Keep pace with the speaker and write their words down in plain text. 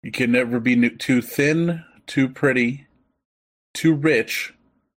You can never be too thin, too pretty, too rich,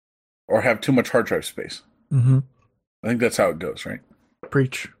 or have too much hard drive space. Mm-hmm. I think that's how it goes, right?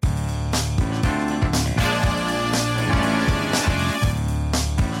 Preach.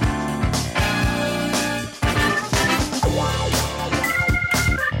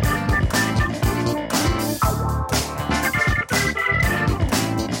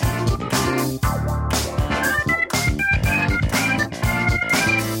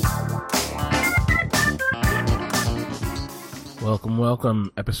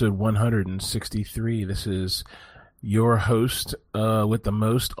 Welcome, episode 163. This is your host with the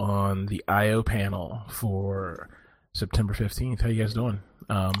most on the I.O. panel for September 15th. How you guys doing?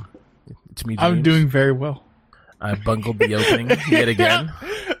 It's me, James. I'm doing very well. I bungled the opening yet again.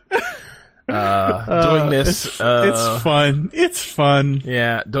 Doing this... it's fun. It's fun.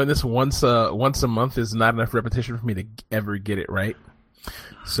 Yeah, doing this once a month is not enough repetition for me to ever get it right.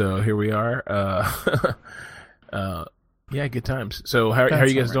 So here we are. Yeah, good times. So how are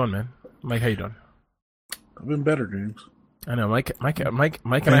you guys doing, man? Mike, how you doing? I've been better, James. I know, Mike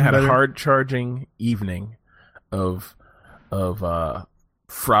and I had a hard charging evening of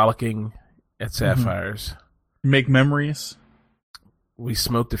frolicking at Sapphires. Make memories. We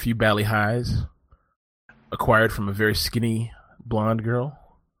smoked a few Bally Highs, acquired from a very skinny blonde girl.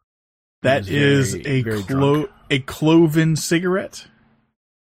 That is a cloven cigarette.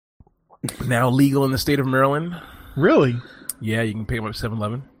 Now legal in the state of Maryland. Really? Yeah, you can pick them up at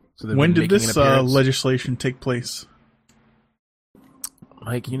 7-Eleven. So when did this legislation take place?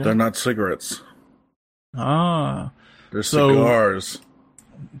 Mike, you know? They're not cigarettes. Ah. They're cigars.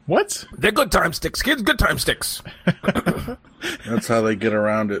 What? They're good time sticks, kids. Good time sticks. That's how they get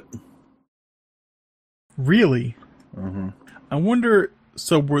around it. Really? Mm-hmm. I wonder,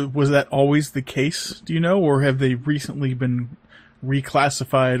 so was that always the case, do you know? Or have they recently been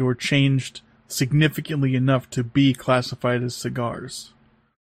reclassified or changed significantly enough to be classified as cigars?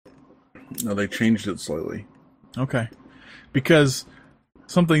 No, they changed it slightly. Okay. Because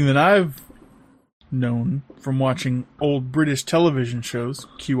something that I've known from watching old British television shows,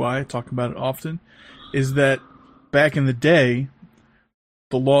 QI, I talk about it often, is that back in the day,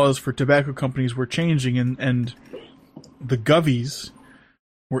 the laws for tobacco companies were changing and the govies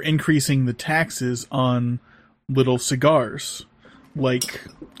were increasing the taxes on little cigars. Like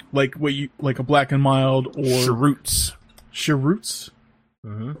a Black and Mild or Cheroots. Cheroots?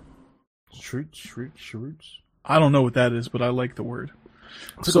 Mm-hmm. Cheroots. I don't know what that is, but I like the word.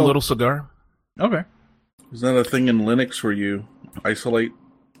 It's a little cigar. Okay. Is that a thing in Linux where you isolate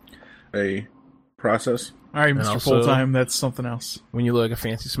a process? All right, Mr. Fulltime, that's something else. When you look like a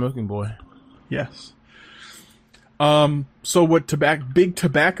fancy smoking boy. Yes. So what Big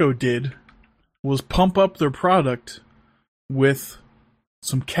Tobacco did was pump up their product with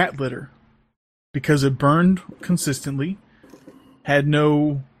some cat litter because it burned consistently, had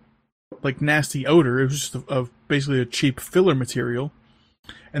no nasty odor. It was just basically a cheap filler material,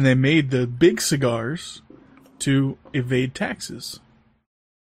 and they made the big cigars to evade taxes.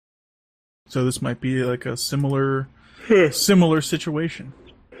 So this might be like a similar situation.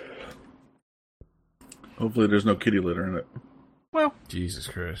 Hopefully there's no kitty litter in it. Well, Jesus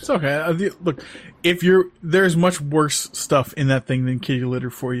Christ. It's okay. Look, there's much worse stuff in that thing than kitty litter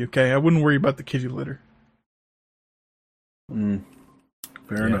for you, okay? I wouldn't worry about the kitty litter.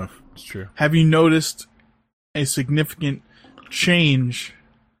 Fair enough. It's true. Have you noticed a significant change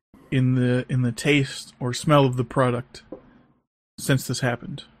in the taste or smell of the product since this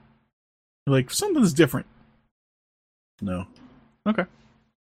happened? Like, something's different. No. Okay.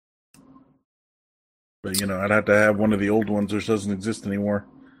 But, I'd have to have one of the old ones which doesn't exist anymore.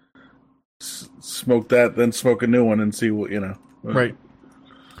 Smoke that, then smoke a new one and see what, Right.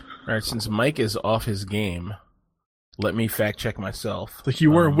 All right, since Mike is off his game, let me fact check myself. Like you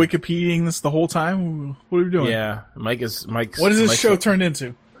weren't Wikipediaing this the whole time? What are we doing? Yeah, Mike's. What is this show turned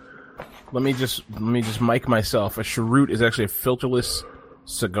into? Let me just mic myself. A cheroot is actually a filterless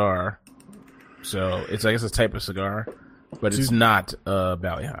cigar. So it's, I guess, a type of cigar, but it's not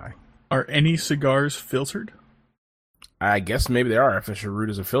Bally High. Are any cigars filtered? I guess maybe they are. If a cheroot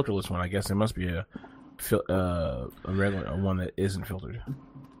is a filterless one, I guess it must be a regular one that isn't filtered. Do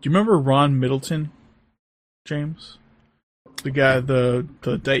you remember Ron Middleton, James? The guy, the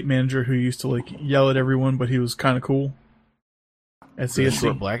date manager who used to yell at everyone, but he was kind of cool at CSC. The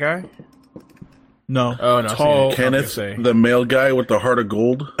short black guy? No. Oh, no. Tall. Kenneth, the male guy with the heart of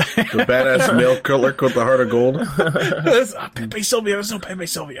gold. The badass male clerk with the heart of gold. Pepe Sylvia. There's no Pepe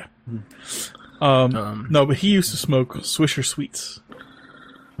Sylvia. No, but he used to smoke Swisher Sweets.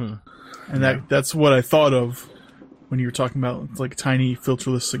 And that's what I thought of when you were talking about like tiny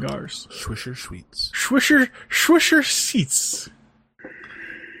filterless cigars. Swisher Sweets. Swisher seats.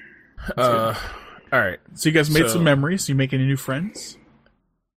 All right. So you guys made some memories. You making any new friends?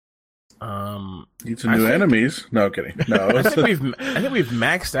 Need some new enemies. No, kidding. No, I think we've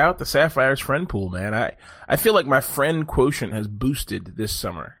maxed out the Sapphire's friend pool, man. I feel like my friend quotient has boosted this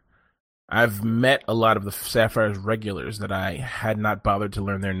summer. I've met a lot of the Sapphire's regulars that I had not bothered to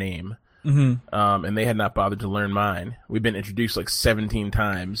learn their name. Mm-hmm. And they had not bothered to learn mine. We've been introduced like 17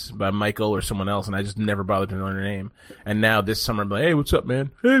 times by Michael or someone else, and I just never bothered to learn their name. And now this summer, I'm like, hey, what's up,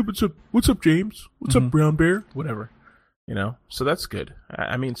 man? Hey, what's up? What's up, James? What's up, Brown Bear? Whatever. You know, so that's good.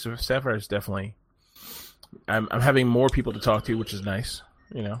 I mean, so Sapphire is definitely. I'm having more people to talk to, which is nice.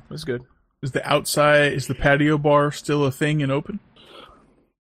 You know, it's good. Is the patio bar still a thing and open?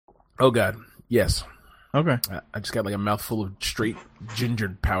 Oh God, yes. Okay. I just got like a mouthful of straight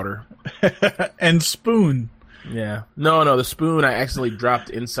ginger powder. And spoon. Yeah. No, the spoon I accidentally dropped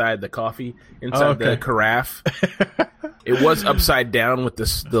inside the coffee, inside the carafe. It was upside down with the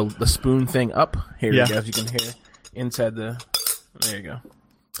spoon thing up. Here you go, as you can hear. Inside the... There you go.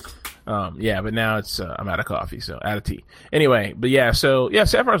 But now it's... I'm out of coffee, so out of tea. Anyway, but yeah, so... Yeah,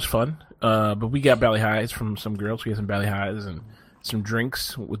 Sapphire's fun. But we got Bally Highs from some girls. We had some Bally Highs and some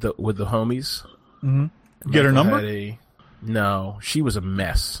drinks with the homies. Mm-hmm. Get her number? No, she was a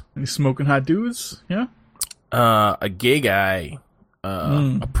mess. Any smoking hot dudes? Yeah. A gay guy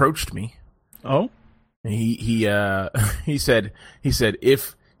approached me. Oh. He said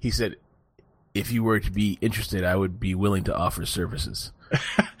if you were to be interested, I would be willing to offer services.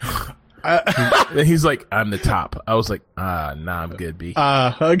 He's like, I'm the top. I was like, nah, I'm good, B.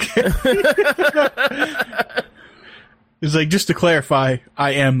 Okay. He's like, just to clarify,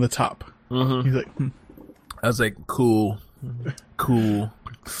 I am the top. Mm-hmm. He's like, I was like, cool.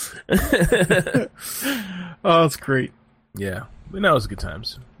 Oh, that's great. Yeah. But no, it was good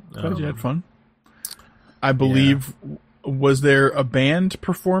times. Glad you had fun. I believe, was there a band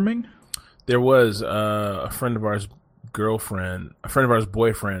performing? There was a friend of ours' boyfriend,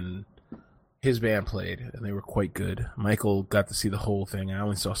 his band played, and they were quite good. Michael got to see the whole thing. I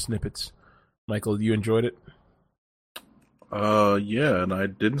only saw snippets. Michael, you enjoyed it? Yeah, and I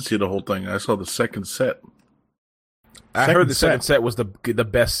didn't see the whole thing. I saw the second set. I heard the second set was the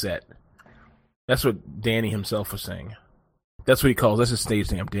best set. That's what Danny himself was saying. That's what he calls. That's his stage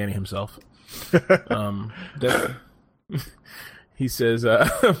name, Danny himself. He says,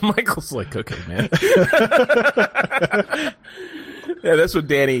 Michael's like, okay, man. Yeah, that's what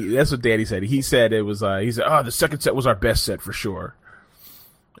Danny said. He said it was. He said, the second set was our best set for sure.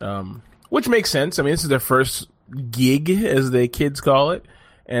 Which makes sense. I mean, this is their first gig, as the kids call it,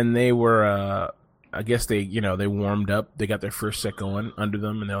 and they were. I guess they warmed up. They got their first set going under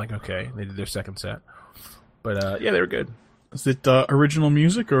them, and they're like, okay. They did their second set, but yeah, they were good. Is it original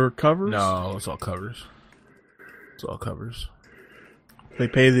music or covers? No, it's all covers. They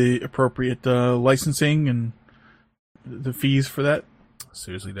pay the appropriate licensing and the fees for that.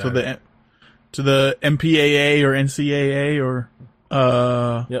 Seriously, to the MPAA or NCAA or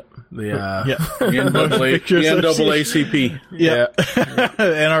yep, the NAACP. Yeah.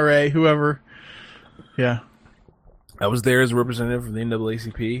 NRA, whoever. Yeah. I was there as a representative for the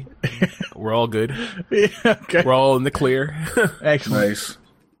NAACP. We're all good. Yeah, okay. We're all in the clear. Excellent. Nice.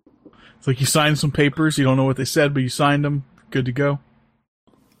 It's like you signed some papers. You don't know what they said, but you signed them. Good to go.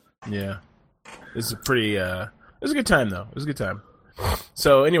 Yeah. This is pretty, it was a good time, though. It was a good time.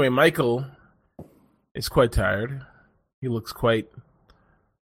 So, anyway, Michael is quite tired. He looks quite,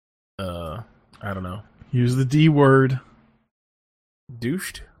 I don't know. Use the D word.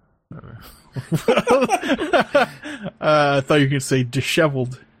 Douched? I thought you were going to say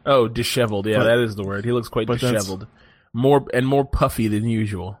disheveled. Oh, disheveled. Yeah, that is the word. He looks quite disheveled. More puffy than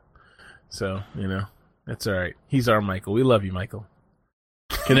usual. So, that's all right. He's our Michael. We love you, Michael.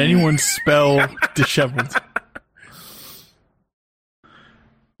 Can anyone spell disheveled?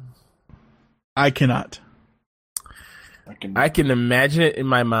 I cannot. I can imagine it in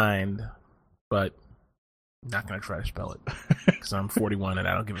my mind, but I'm not going to try to spell it because I'm 41 and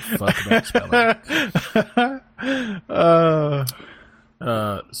I don't give a fuck about spelling.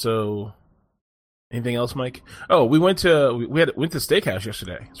 So anything else, Mike? Oh, we went to Steakhouse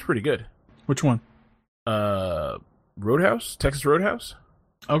yesterday. It's pretty good. Which one? Roadhouse, Texas Roadhouse.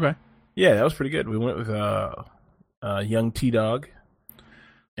 Okay. Yeah, that was pretty good. We went with young T-Dog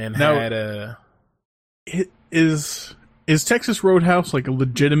and had a. Is Texas Roadhouse like a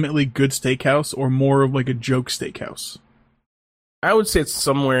legitimately good steakhouse or more of like a joke steakhouse? I would say it's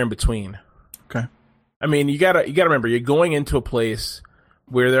somewhere in between. Okay. I mean, you gotta remember, you're going into a place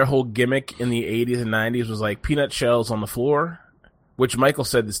where their whole gimmick in the 80s and 90s was like peanut shells on the floor, which Michael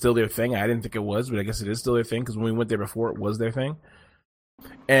said is still their thing. I didn't think it was, but I guess it is still their thing because when we went there before, it was their thing.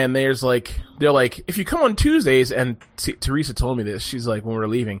 And they're like, if you come on Tuesdays, and Teresa told me this, she's like, when we were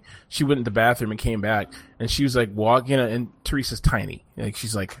leaving, she went in the bathroom and came back, and she was like walking, and Teresa's tiny, like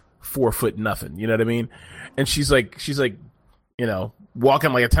she's like 4 foot nothing, you know what I mean? And she's like, you know,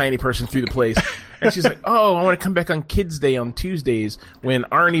 walking like a tiny person through the place. And she's like, oh, I want to come back on Kids Day on Tuesdays when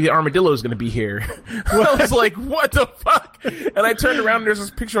Arnie the Armadillo is going to be here. I was like, what the fuck? And I turned around and there's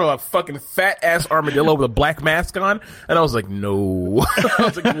this picture of a fucking fat-ass armadillo with a black mask on. And I was like, no. I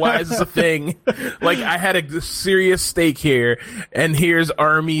was like, why is this a thing? Like, I had a serious stake here, and here's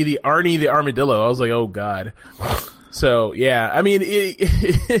Arnie the Armadillo. I was like, oh, God. So, yeah, I mean,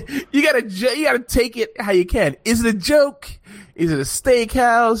 you gotta take it how you can. Is it a joke? Is it a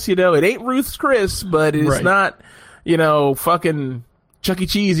steakhouse? You know, it ain't Ruth's Chris, but it's not, you know, fucking Chuck E.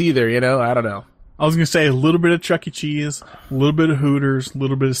 Cheese either, you know? I don't know. I was going to say a little bit of Chuck E. Cheese, a little bit of Hooters, a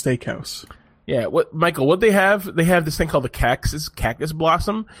little bit of steakhouse. Yeah, Michael, what they have this thing called the cactus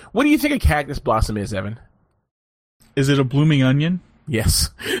blossom. What do you think a cactus blossom is, Evan? Is it a blooming onion? Yes.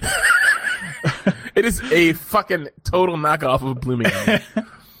 It is a fucking total knockoff of a blooming onion.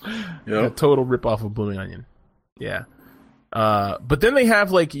 Yep. A total ripoff of blooming onion. Yeah. But then they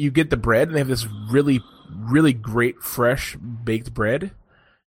have, like, you get the bread, and they have this really, really great fresh baked bread,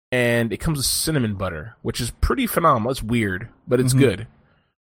 and it comes with cinnamon butter, which is pretty phenomenal. It's weird, but it's good.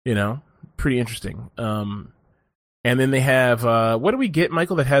 You know, pretty interesting. And then they have, what do we get,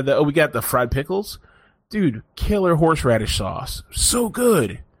 Michael, that had we got the fried pickles. Dude, killer horseradish sauce. So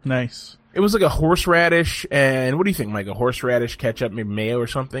good. Nice. It was like a horseradish, and what do you think, Michael? Horseradish, ketchup, maybe mayo or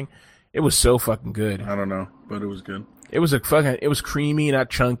something? It was so fucking good. I don't know, but it was good. It was creamy, not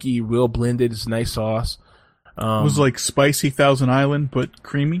chunky, real blended. It's a nice sauce. It was like spicy Thousand Island, but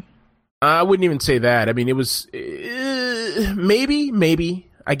creamy? I wouldn't even say that. I mean, it was maybe,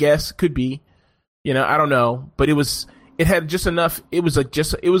 I guess, could be. You know, I don't know, but it had just enough. It was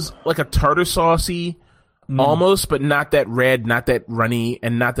like a tartar saucy almost, but not that red, not that runny,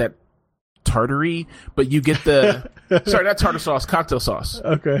 and not that tartary, but you get the sorry, not tartar sauce, cocktail sauce.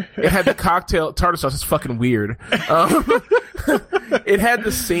 Okay. It had the cocktail tartar sauce. It's fucking weird. It had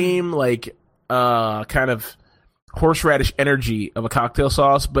the same like kind of horseradish energy of a cocktail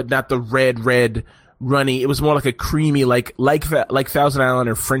sauce, but not the red runny. It was more like a creamy, like Thousand Island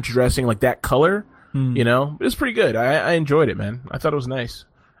or French dressing, like that color. You know, it was pretty good. I enjoyed it, man. I thought it was nice.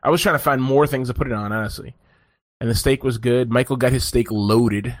 I was trying to find more things to put it on, honestly. And the steak was good. Michael got his steak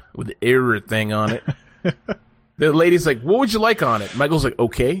loaded with everything on it. The lady's like, what would you like on it? Michael's like,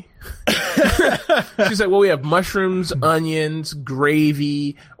 okay. She's like, well, we have mushrooms, onions,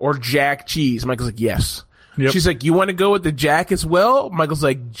 gravy, or jack cheese. Michael's like, yes. Yep. She's like, you want to go with the jack as well? Michael's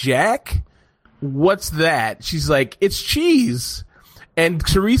like, jack? What's that? She's like, it's cheese. And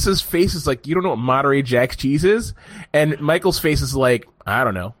Teresa's face is like, you don't know what Monterey Jack cheese is? And Michael's face is like, I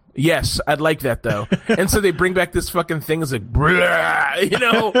don't know. Yes, I'd like that, though. And so they bring back this fucking thing. It's like, blah, you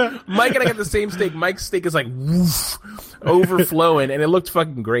know, Mike and I got the same steak. Mike's steak is like, woof, overflowing, and it looked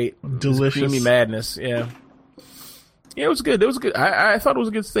fucking great. Delicious. Creamy madness, yeah. Yeah, it was good. It was good. I thought it was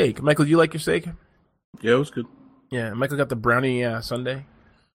a good steak. Michael, you like your steak? Yeah, it was good. Yeah, Michael got the brownie sundae.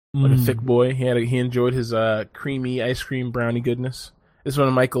 Like a thick boy. He enjoyed his creamy ice cream brownie goodness. This is one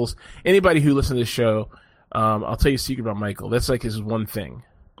of Michael's. Anybody who listens to this show, I'll tell you a secret about Michael. That's like his one thing.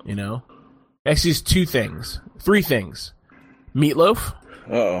 You know, actually, it's 3 things: meatloaf,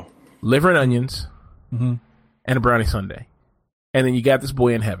 liver and onions, and a brownie sundae. And then you got this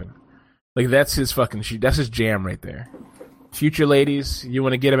boy in heaven. Like that's his fucking that's his jam right there. Future ladies, you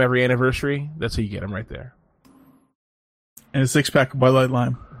want to get him every anniversary? That's how you get him right there. And a 6-pack of Bud Light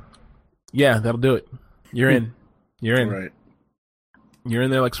Lime. Yeah, that'll do it. You're in. You're in. Right. You're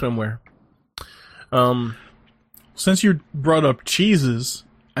in there like swimwear. Since you brought up cheeses,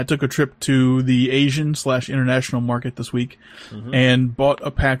 I took a trip to the Asian/international market this week and bought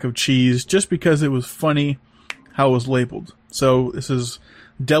a pack of cheese just because it was funny how it was labeled. So this is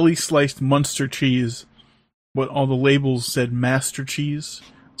deli sliced Munster cheese, but all the labels said Master cheese,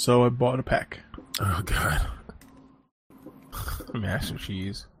 so I bought a pack. Oh, God. Master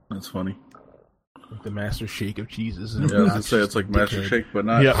cheese. That's funny. Like the Master Shake of cheeses. Yeah, I was going to say it's like Master Shake, but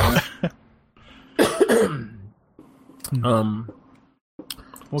not. Yeah.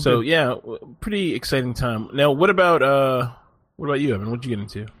 So yeah, pretty exciting time. Now, what about you, Evan? What'd you get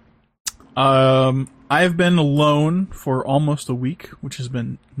into? I've been alone for almost a week, which has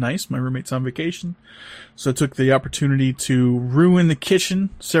been nice. My roommate's on vacation, so I took the opportunity to ruin the kitchen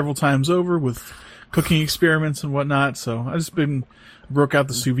several times over with cooking experiments and whatnot. So I just broke out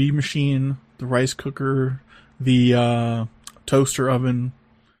the sous vide machine, the rice cooker, the toaster oven,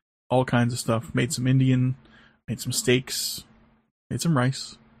 all kinds of stuff. Made some Indian, made some steaks, made some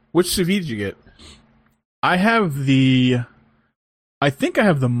rice. Which sous vide did you get? I think I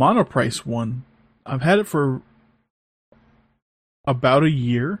have the Monoprice one. I've had it for about a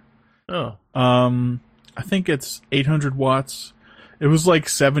year. Oh. I think it's 800 watts. It was like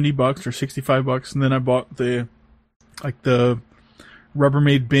 $70 or $65, and then I bought the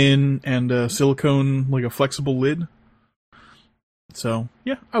Rubbermaid bin and a silicone, like a flexible lid. So,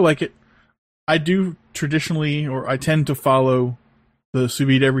 yeah, I like it. I do traditionally, or I tend to follow the sous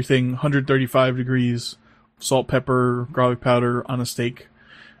vide everything, 135 degrees, salt, pepper, garlic powder on a steak,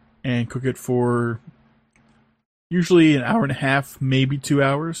 and cook it for usually an hour and a half, maybe 2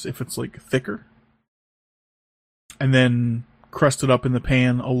 hours if it's like thicker. And then crust it up in the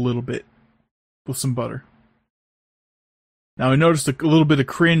pan a little bit with some butter. Now I noticed a little bit of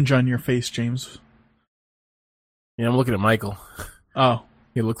cringe on your face, James. Yeah, I'm looking at Michael. Oh.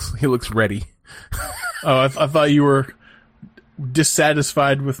 He looks ready. I thought you were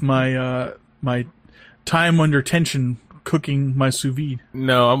dissatisfied with my my time under tension cooking my sous vide.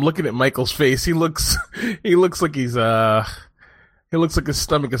 No, I'm looking at Michael's face. He looks like he looks like his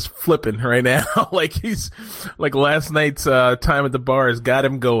stomach is flipping right now. like last night's time at the bar has got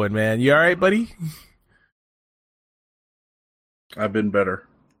him going, man. You all right, buddy? I've been better.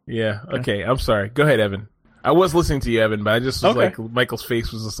 Yeah. Okay. I'm sorry. Go ahead, Evan. I was listening to you, Evan, but I just was like, Michael's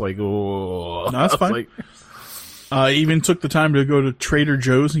face was just like, oh. No, that's fine. I even took the time to go to Trader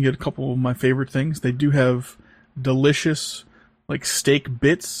Joe's and get a couple of my favorite things. They do have delicious, like, steak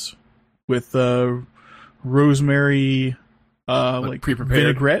bits with rosemary, like pre-prepared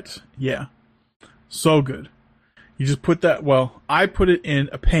vinaigrette. Yeah. So good. You just put that, I put it in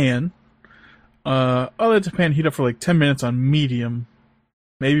a pan. Let the pan heat up for like 10 minutes on medium.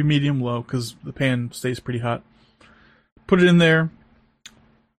 Maybe medium low, because the pan stays pretty hot. Put it in there.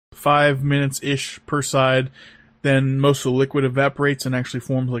 5 minutes-ish per side. Then most of the liquid evaporates and actually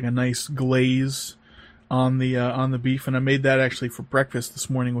forms like a nice glaze on the beef. And I made that actually for breakfast this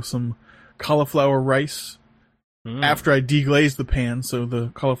morning with some cauliflower rice. After I deglazed the pan, so the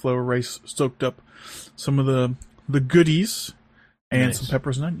cauliflower rice soaked up some of the goodies and some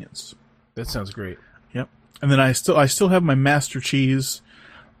peppers and onions. That sounds great. Yep. And then I still have my master cheese,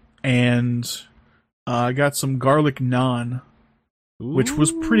 and I got some garlic naan, which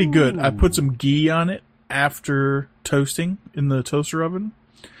was pretty good. I put some ghee on it after toasting in the toaster oven.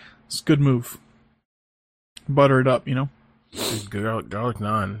 It's a good move. Butter it up, Garlic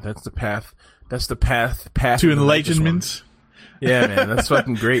naan. That's the path. That's the path to enlightenment. Yeah, man, that's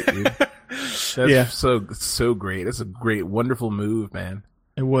fucking great, dude. That's so great. That's a great, wonderful move, man.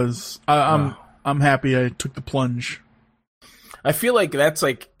 It was. I'm happy I took the plunge. I feel like that's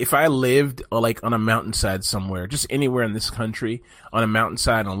like if I lived like on a mountainside somewhere, just anywhere in this country, on a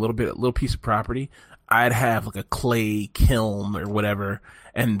mountainside on a little piece of property, I'd have like a clay kiln or whatever,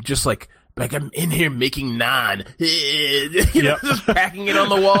 and just like I'm in here making naan, just packing it on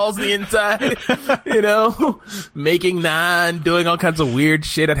the walls the inside, making naan, doing all kinds of weird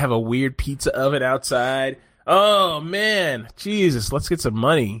shit. I'd have a weird pizza oven outside. Oh man, Jesus, let's get some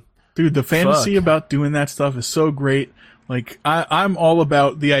money. Dude, the fantasy about doing that stuff is so great. Like, I'm all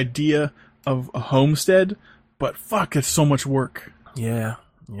about the idea of a homestead, but fuck, it's so much work. Yeah.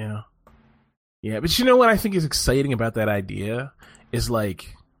 But you know what I think is exciting about that idea is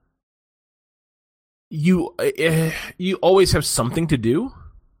like, you always have something to do.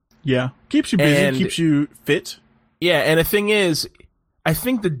 Yeah. Keeps you busy, keeps you fit. Yeah, and the thing is, I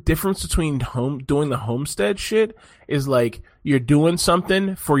think the difference between doing the homestead shit is like you're doing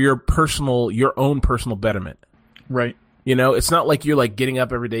something for your own personal betterment. Right. It's not like you're like getting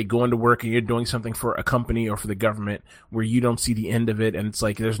up every day, going to work, and you're doing something for a company or for the government where you don't see the end of it, and it's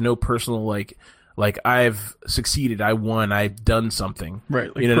like there's no personal like I've succeeded, I won, I've done something.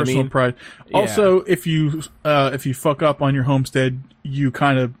 Right, like personal pride. Yeah. Also, if you fuck up on your homestead, you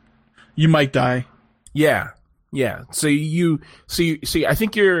might die. Yeah. Yeah. So I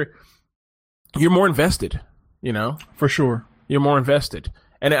think you're more invested, For sure. You're more invested.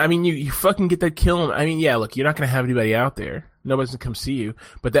 And I mean, you fucking get that killing. I mean, yeah, look, you're not going to have anybody out there. Nobody's going to come see you.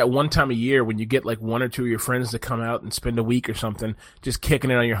 But that one time a year when you get like one or two of your friends to come out and spend a week or something just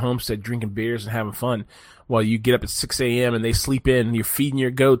kicking it on your homestead, drinking beers and having fun while you get up at 6 a.m. and they sleep in and you're feeding your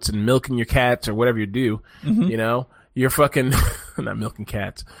goats and milking your cats or whatever you do, you're fucking not milking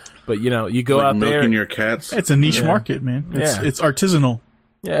cats, but you go like out there. Milking your cats. It's a niche market, man. It's artisanal.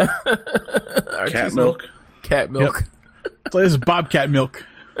 Yeah. Cat milk. Cat milk. Yep. So this is bobcat milk.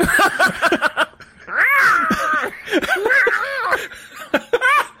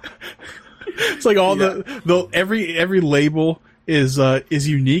 It's like all the every label is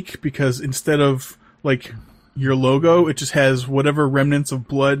unique because instead of like your logo, it just has whatever remnants of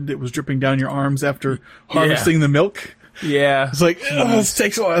blood that was dripping down your arms after harvesting the milk. Yeah. It's like, this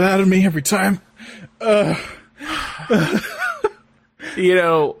takes a lot out of me every time. You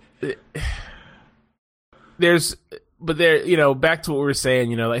know, back to what we were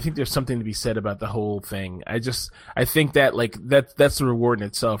saying, I think there's something to be said about the whole thing. I think that like that's the reward in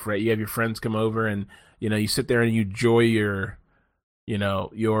itself, right? You have your friends come over and, you sit there and you enjoy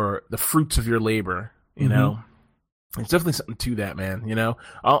the fruits of your labor, There's definitely something to that, man.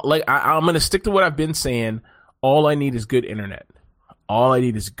 I'm going to stick to what I've been saying. All I need is good internet. All I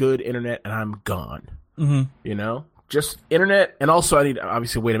need is good internet and I'm gone. Mm-hmm. Just internet. And also I need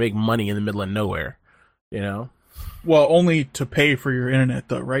obviously a way to make money in the middle of nowhere, Well, only to pay for your internet,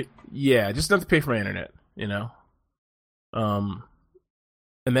 though, right? Yeah, just not to pay for my internet, and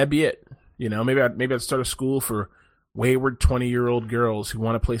that'd be it. Maybe I'd start a school for wayward 20-year-old girls who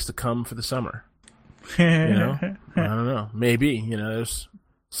want a place to come for the summer. I don't know. Maybe there's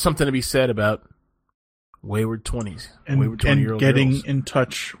something to be said about wayward 20s and wayward 20-year-old getting girls. In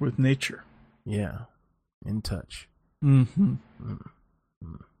touch with nature. Yeah, in touch. Mm-hmm.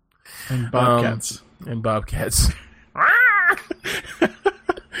 Mm-hmm. And bobcats.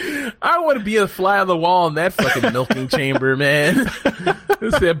 I want to be a fly on the wall in that fucking milking chamber, man.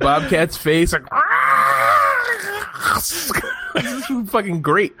 This that bobcat's face, like, this is fucking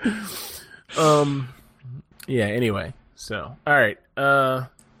great. Yeah. Anyway, so all right.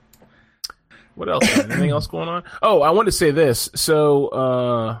 What else? Anything else going on? Oh, I want to say this.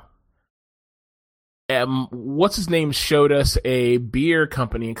 So, what's his name showed us a beer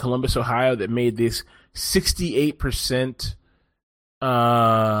company in Columbus, Ohio that made this 68%.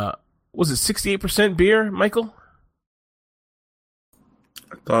 Was it 68% beer, Michael?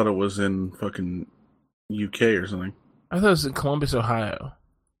 I thought it was in fucking UK or something. I thought it was in Columbus, Ohio.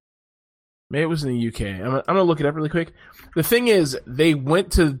 Maybe it was in the UK. I'm gonna look it up really quick. The thing is, they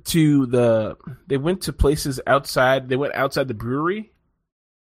went to places outside. They went outside the brewery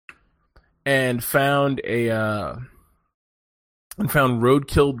and found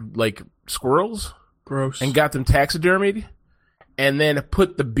road-killed like squirrels. Gross. And got them taxidermied, and then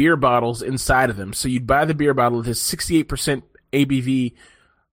put the beer bottles inside of them. So you'd buy the beer bottle with this 68% ABV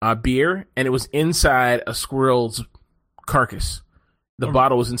beer, and it was inside a squirrel's carcass. The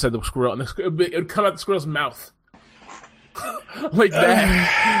bottle was inside the squirrel, and it would come out the squirrel's mouth. Like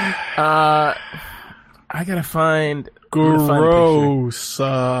that. I gotta find... Gross.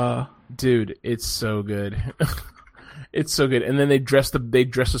 Dude, it's so good. It's so good. And then they dress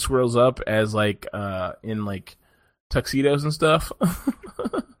the squirrels up as like in like tuxedos and stuff.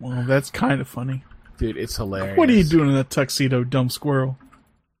 Well, that's kind of funny. Dude, it's hilarious. What are you doing in that tuxedo, dumb squirrel?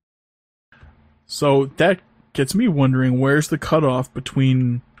 So that gets me wondering, where's the cutoff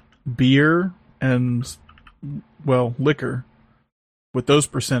between beer and, well, liquor with those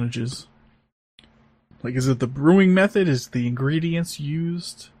percentages? Like, is it the brewing method? Is the ingredients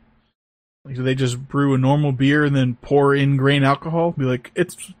used? Like, do they just brew a normal beer and then pour in grain alcohol? Be like,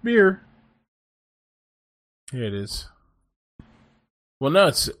 it's beer. Here it is. Well, no,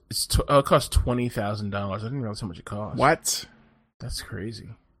 it costs $20,000. I didn't realize how much it costs. What? That's crazy.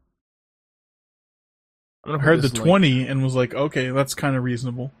 I heard the 20 and was like, okay, that's kind of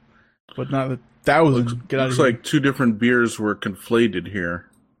reasonable, but not the 1,000. Get out of here. Looks like two different beers were conflated here.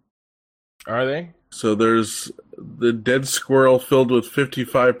 Are they? So there's the Dead Squirrel filled with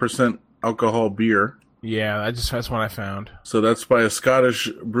 55% alcohol beer. Yeah, that's what I found. So that's by a Scottish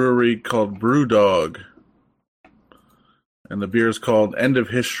brewery called Brewdog. And the beer is called End of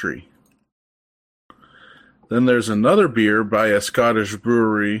History. Then there's another beer by a Scottish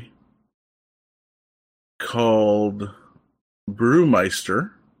brewery called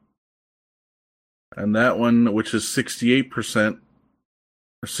Brewmeister. And that one, which is 68%,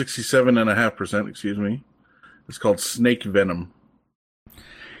 or 67.5%, excuse me, is called Snake Venom.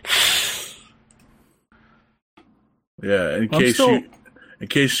 Yeah, in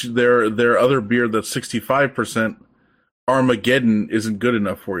case their other beer that's 65%, Armageddon isn't good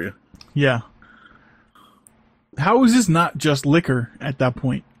enough for you. Yeah. How is this not just liquor at that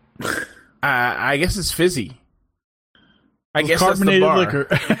point? I guess it's fizzy. I guess carbonated that's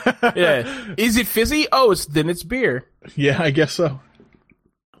the liquor. Yeah. Is it fizzy? Oh, then it's beer. Yeah, I guess so.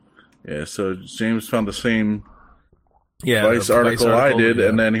 Yeah, so James found the same Vice Vice article I did, yeah.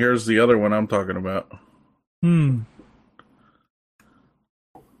 and then here's the other one I'm talking about.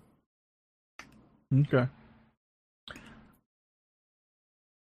 Okay.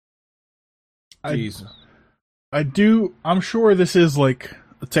 Jeez. I'm sure this is like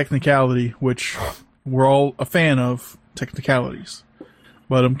a technicality, which we're all a fan of technicalities,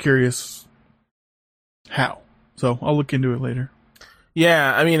 but I'm curious how. So I'll look into it later.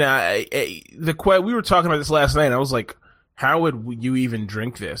 Yeah, I mean, we were talking about this last night. And I was like, how would you even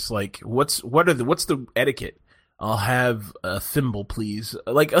drink this? Like, what's the etiquette? I'll have a thimble, please.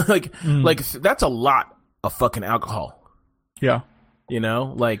 Like that's a lot of fucking alcohol. Yeah, you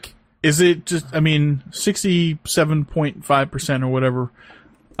know, like, is it just? I mean, 67.5% or whatever.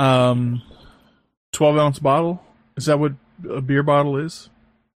 12-ounce bottle. Is that what a beer bottle is?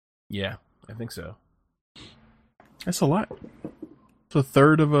 Yeah, I think so. That's a lot. It's a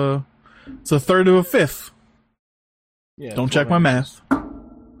third of a fifth. Yeah. Don't check my math.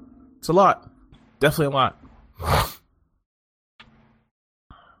 It's a lot. Definitely a lot.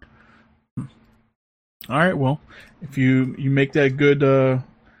 All right. Well, if you make that good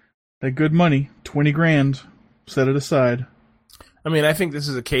money, 20 grand, set it aside. I mean, I think this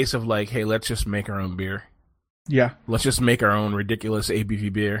is a case of like, hey, let's just make our own beer. Yeah. Let's just make our own ridiculous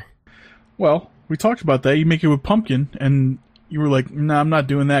ABV beer. Well, we talked about that. You make it with pumpkin, and you were like, "No, I'm not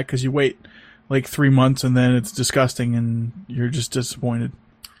doing that," because you wait like 3 months, and then it's disgusting, and you're just disappointed.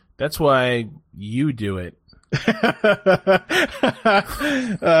 That's why you do it. I'm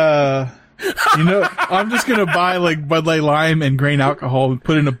just gonna buy like Bud Light Lime and grain alcohol and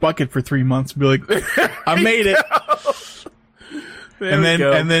put in a bucket for 3 months and be like, "I made it."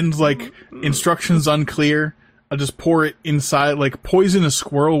 And then like instructions unclear. I'll just pour it inside, like poison a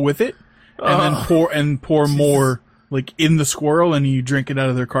squirrel with it, and then pour more like in the squirrel, and you drink it out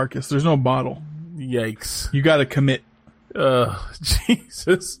of their carcass. There's no bottle. Yikes! You got to commit.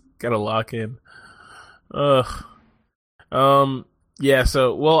 Jesus, gotta lock in. Yeah.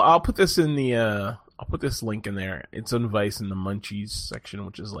 So, well, I'll put this in the. I'll put this link in there. It's on Vice in the Munchies section,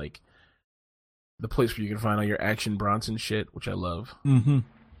 which is like the place where you can find all your Action Bronson shit, which I love. Mm-hmm.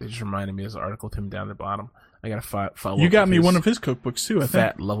 It just reminded me of the article with him down the bottom. I gotta follow. You got me one of his cookbooks too. I think.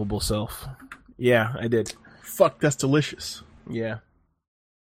 Fat, lovable self. Yeah, I did. Fuck, that's delicious. Yeah.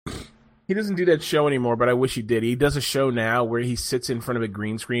 He doesn't do that show anymore, but I wish he did. He does a show now where he sits in front of a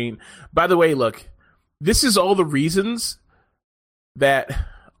green screen. By the way, look, this is all the reasons that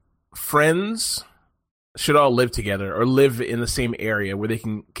friends should all live together or live in the same area where they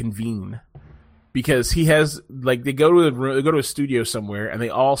can convene. Because he has, like, they go to a studio somewhere and they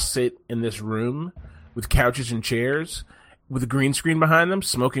all sit in this room with couches and chairs with a green screen behind them,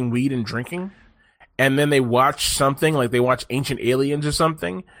 smoking weed and drinking. And then they watch something, like they watch Ancient Aliens or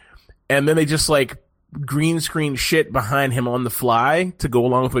something. And then they just, like, green screen shit behind him on the fly to go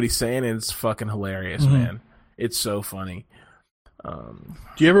along with what he's saying. And it's fucking hilarious, man. It's so funny. Do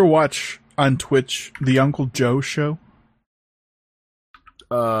you ever watch on Twitch the Uncle Joe show?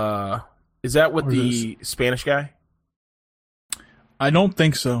 Is that with the Spanish guy? I don't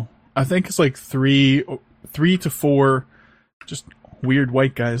think so. I think it's like three to four just weird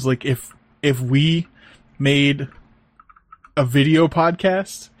white guys. Like if we made a video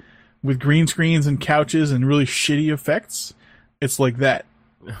podcast with green screens and couches and really shitty effects, it's like that.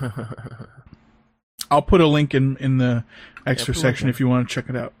 I'll put a link in the extra section if you want to check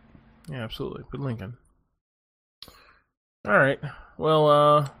it out. Yeah, absolutely. Put a link in. All right.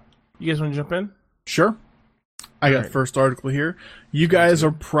 Well, you guys want to jump in? Sure. I got the first article here. You guys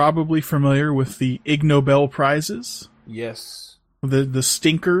are probably familiar with the Ig Nobel Prizes. Yes. The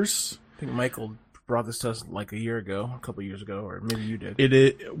stinkers. I think Michael brought this to us like a couple years ago, or maybe you did.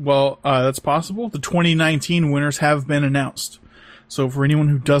 That's possible. The 2019 winners have been announced. So for anyone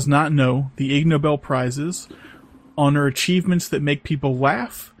who does not know, the Ig Nobel Prizes honor achievements that make people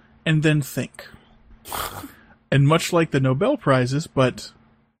laugh and then think. And much like the Nobel Prizes, but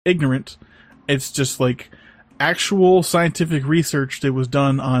ignorant, it's just like actual scientific research that was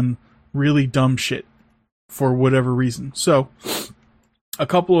done on really dumb shit for whatever reason. So, a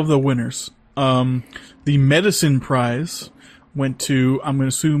couple of the winners. The medicine prize went to, I'm going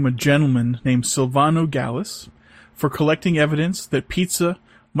to assume, a gentleman named Silvano Gallus for collecting evidence that pizza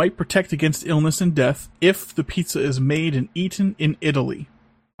might protect against illness and death if the pizza is made and eaten in Italy.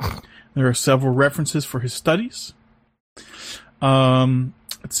 There are several references for his studies.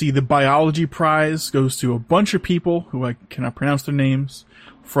 Let's see, the biology prize goes to a bunch of people who I cannot pronounce their names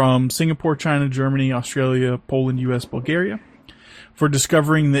from Singapore, China, Germany, Australia, Poland, US, Bulgaria, for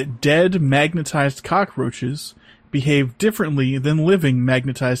discovering that dead magnetized cockroaches behave differently than living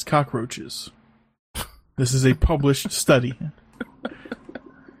magnetized cockroaches. This is a published study.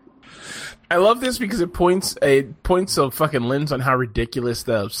 I love this because it points a fucking lens on how ridiculous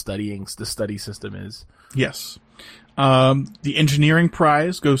the study system is. Yes. The engineering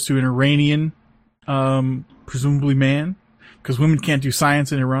prize goes to an Iranian presumably man, because women can't do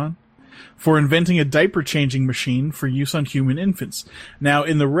science in Iran, for inventing a diaper-changing machine for use on human infants. Now,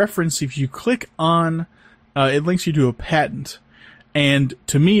 in the reference, if you click on, it links you to a patent, and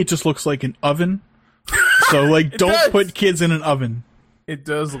to me, it just looks like an oven. So, like, don't put kids in an oven. It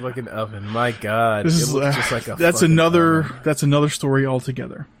does look like an oven. My God, This is, it looks just like a. That's fucking another. oven. That's another story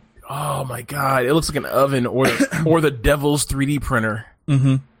altogether. Oh my God, it looks like an oven or the devil's 3D printer.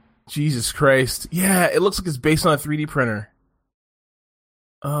 Mm-hmm. Jesus Christ! Yeah, it looks like it's based on a 3D printer.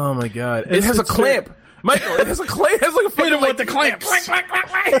 Oh my God! It has a clamp, Michael. It has a clamp. It has like a fucking him with the clamps.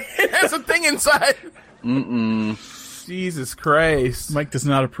 It has a thing inside. Jesus Christ! Mike does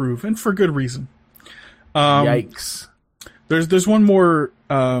not approve, and for good reason. Yikes! There's one more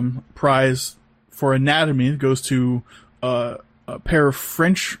prize for anatomy. It goes to a pair of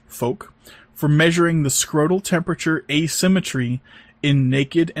French folk for measuring the scrotal temperature asymmetry in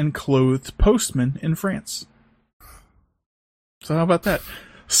naked and clothed postmen in France. So how about that?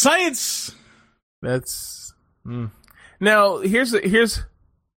 Science! That's... Now, here's... Didn't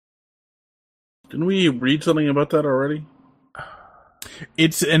we read something about that already?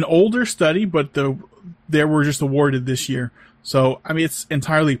 It's an older study, but they were just awarded this year. So, I mean, it's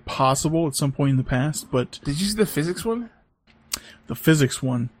entirely possible at some point in the past, but... Did you see the physics one? The physics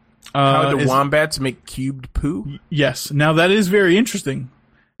one. How do wombats make cubed poo? Yes. Now, that is very interesting.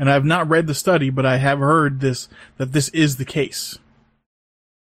 And I've not read the study, but I have heard that this is the case.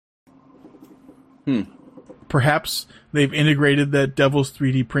 Perhaps they've integrated that Devil's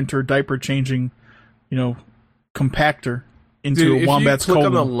 3D printer diaper changing, compactor into a wombat's colon. If you click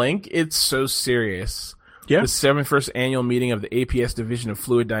on the link, it's so serious. Yeah. The 71st annual meeting of the APS Division of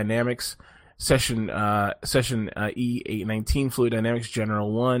Fluid Dynamics, session E819, Fluid Dynamics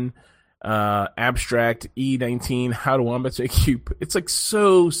General 1, abstract E19, How do Wombats Make Cube? It's like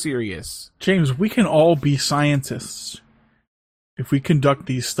so serious. James, we can all be scientists if we conduct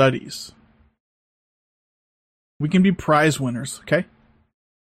these studies. We can be prize winners, okay?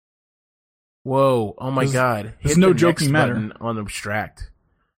 Whoa! Oh my God! It's Hit no the joking next matter. button on abstract.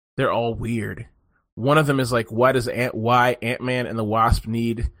 They're all weird. One of them is like, why Ant-Man and the Wasp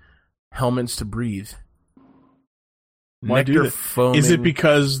need helmets to breathe? Why do that? Foaming Is it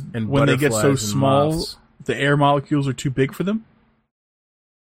because and when they get so butterflies and small, moths. the air molecules are too big for them?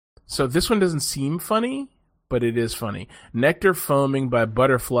 So this one doesn't seem funny, but it is funny. Nectar foaming by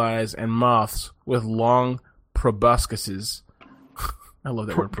butterflies and moths with long proboscises. I love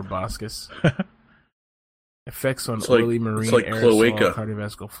that word, proboscis. Effects on early marine like aerosol cloaca.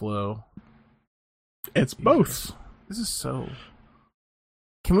 cardiovascular flow. It's both. This is so...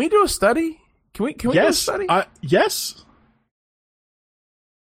 Can we do a study? Can we do a Yes. study? Yes.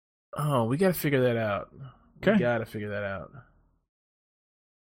 Oh, we gotta figure that out. Okay. We gotta figure that out.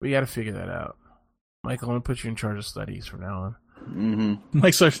 Michael, I'm gonna put you in charge of studies from now on.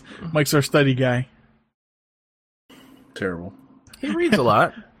 Mike's our study guy. Terrible. He reads a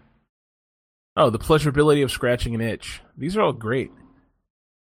lot. Oh, the pleasurability of scratching an itch. These are all great.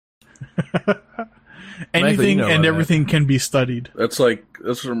 Anything know and about everything can be studied. That's for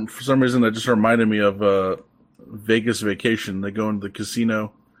some reason that just reminded me of Vegas Vacation. They go into the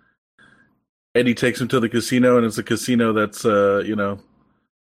casino. Eddie takes him to the casino, and it's a casino that's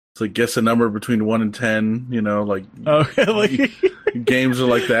it's like guess a number between 1 and 10. Like like games are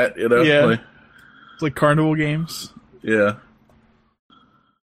like that. Yeah. Like, it's like carnival games. yeah,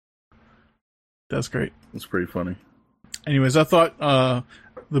 That's great. it's pretty funny. Anyways, I thought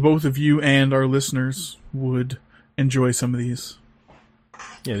the both of you and our listeners would enjoy some of these.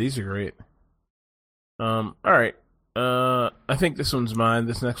 Yeah, these are great. All right. I think this one's mine.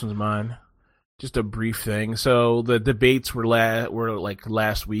 This next one's mine. Just a brief thing. So the debates were like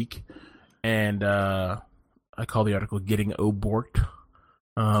last week, and I call the article "Getting Oborked."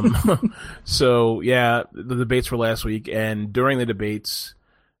 So yeah, the debates were last week, and during the debates,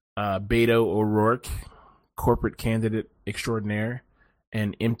 Beto O'Rourke, corporate candidate extraordinaire,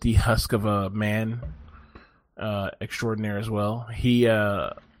 and empty husk of a man extraordinaire as well. He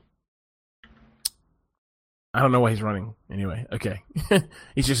I don't know why he's running. Anyway, okay.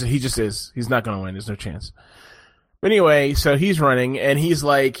 he just is. He's not going to win. There's no chance. But anyway, so he's running, and he's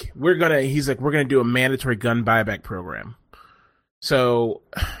like, we're gonna do a mandatory gun buyback program. So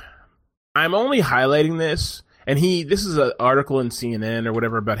I'm only highlighting this, and this is an article in CNN or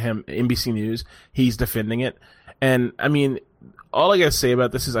whatever about him, NBC News. He's defending it, and I mean, all I gotta say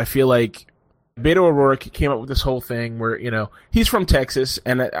about this is I feel like Beto O'Rourke came up with this whole thing where, he's from Texas,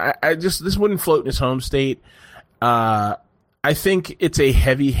 and I just, this wouldn't float in his home state. I think it's a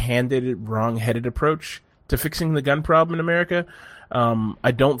heavy-handed, wrong-headed approach to fixing the gun problem in America.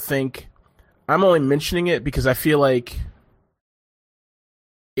 I don't think I'm only mentioning it because I feel like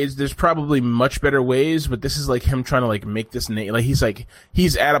there's probably much better ways, but this is like him trying to like make this name. Like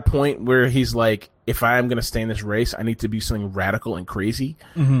he's at a point where he's like, if I am going to stay in this race, I need to be something radical and crazy.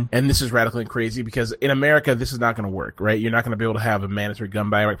 Mm-hmm. And this is radical and crazy because in America, this is not going to work, right? You're not going to be able to have a mandatory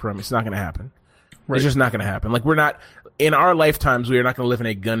gun buyback program. It's not going to happen. Right. It's just not going to happen. Like, we're not, in our lifetimes, we are not going to live in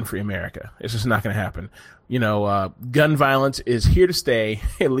a gun-free America. It's just not going to happen. You know, gun violence is here to stay,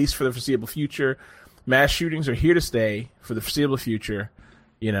 at least for the foreseeable future. Mass shootings are here to stay for the foreseeable future.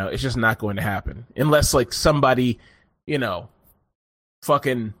 You know, it's just not going to happen. Unless, like, somebody, you know,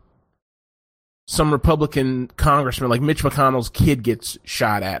 fucking some Republican congressman, like Mitch McConnell's kid gets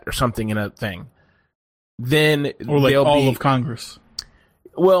shot at or something in a thing. Then or like all of Congress.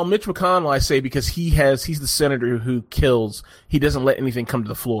 Well, Mitch McConnell, I say, because he's the senator who kills. He doesn't let anything come to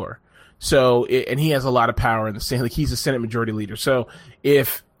the floor. So, and he has a lot of power in the Senate. Like, he's a Senate Majority Leader. So,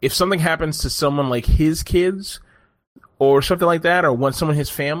 if something happens to someone like his kids or something like that, or when someone in his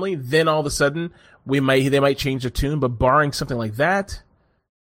family, then all of a sudden they might change the tune. But barring something like that,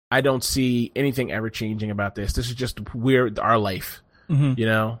 I don't see anything ever changing about this. This is just our life. Mm-hmm. You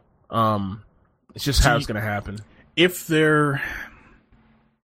know, it's just how it's going to happen. If there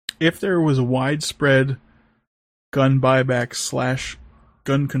was a widespread gun buyback /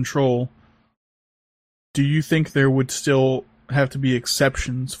 gun control, do you think there would still have to be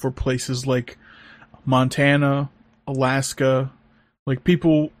exceptions for places like Montana, Alaska, like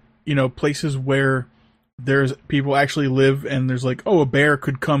people, you know, places where there's people actually live and there's like, oh, a bear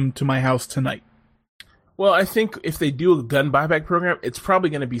could come to my house tonight? Well, I think if they do a gun buyback program, it's probably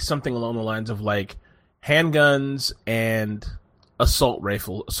going to be something along the lines of like handguns and assault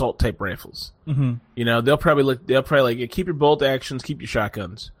type rifles. Mm-hmm. You know, they'll probably like, keep your bolt actions, keep your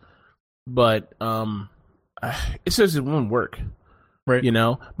shotguns, but it says it won't work, right? You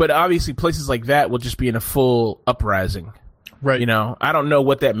know, but obviously places like that will just be in a full uprising, right? You know, I don't know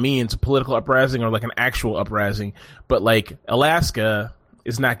what that means, a political uprising or like an actual uprising, but like Alaska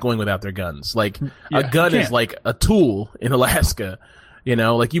is not going without their guns. Like a gun is like a tool in Alaska, you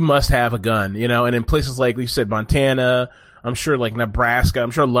know, like you must have a gun, you know, and in places like you said, Montana, I'm sure like Nebraska, I'm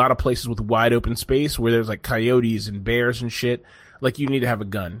sure a lot of places with wide open space where there's like coyotes and bears and shit, like you need to have a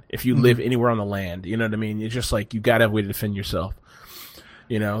gun if you live anywhere on the land. You know what I mean? It's just like you gotta have a way to defend yourself.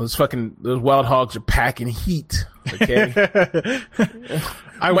 You know, those wild hogs are packing heat. Okay.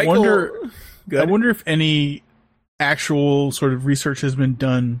 I wonder if any actual sort of research has been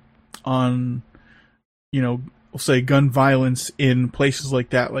done on, you know, we'll say gun violence in places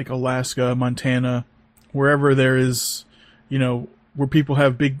like that, like Alaska, Montana, wherever there is, you know, where people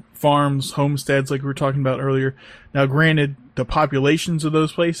have big farms, homesteads, like we were talking about earlier. Now, granted, the populations of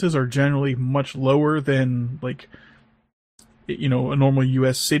those places are generally much lower than, like, you know, a normal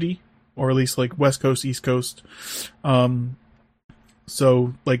U.S. city, or at least, like, West Coast, East Coast.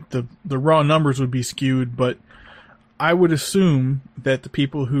 So, like, the raw numbers would be skewed, but I would assume that the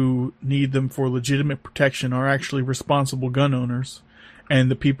people who need them for legitimate protection are actually responsible gun owners, and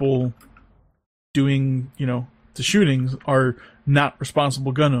the people doing, you know, the shootings are not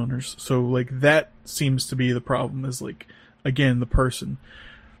responsible gun owners. So, like, that seems to be the problem, is, like, again, the person.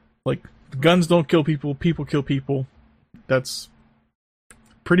 Like, the guns don't kill people, people kill people. That's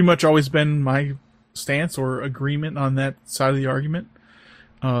pretty much always been my stance or agreement on that side of the argument.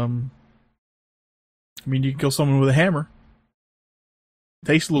 I mean, you can kill someone with a hammer. It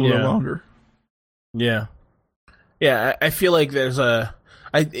takes a little bit longer. Yeah. Yeah, I feel like there's and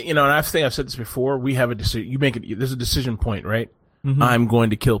I think I've said this before. We have a decision. There's a decision point, right? Mm-hmm. I'm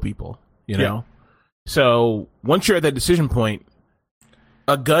going to kill people. You know. So once you're at that decision point,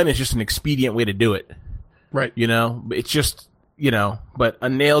 a gun is just an expedient way to do it, right? You know, it's just but a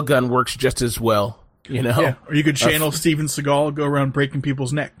nail gun works just as well. You know, yeah. Or you could channel Steven Seagal, go around breaking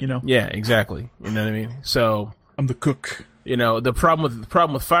people's neck. You know. Yeah, exactly. You know what I mean? So I'm the cook. You know, the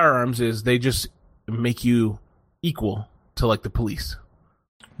problem with firearms is they just make you equal to like the police.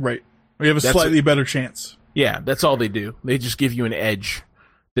 Right. We have a slightly better chance. Yeah, that's all they do. They just give you an edge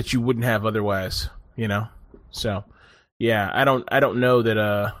that you wouldn't have otherwise, you know? So, yeah, I don't know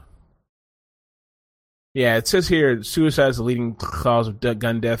that, yeah, it says here, suicide is the leading cause of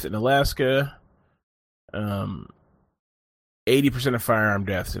gun death in Alaska. 80% of firearm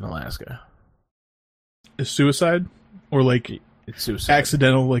deaths in Alaska. Is suicide? Or, like, it's suicide.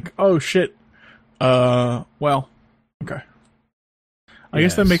 Accidental, like, oh, shit. Well, okay. I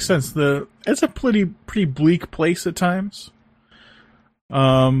guess that makes sense. It's a pretty bleak place at times.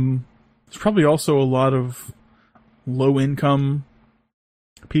 There's probably also a lot of low income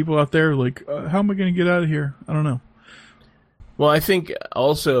people out there. Like, how am I going to get out of here? I don't know. Well, I think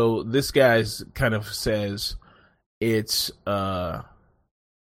also this guy's kind of says it's so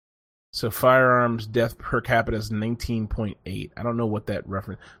firearms death per capita is 19.8. I don't know what that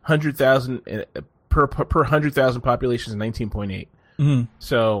reference. 100,000 per 100,000 population is 19.8. Mm-hmm.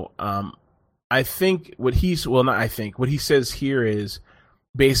 So I think what he says here is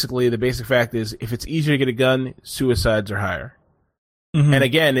basically the basic fact is if it's easier to get a gun, suicides are higher. Mm-hmm. And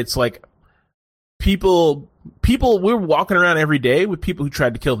again, it's like people we're walking around every day with people who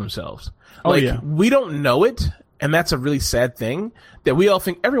tried to kill themselves. Like, we don't know it, and that's a really sad thing, that we all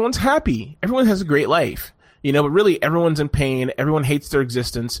think everyone's happy. Everyone has a great life. You know, but really everyone's in pain. Everyone hates their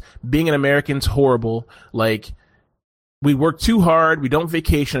existence. Being an American's horrible. Like, we work too hard. We don't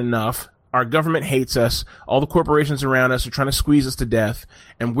vacation enough. Our government hates us. All the corporations around us are trying to squeeze us to death,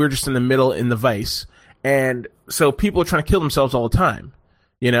 and we're just in the middle in the vice. And so people are trying to kill themselves all the time.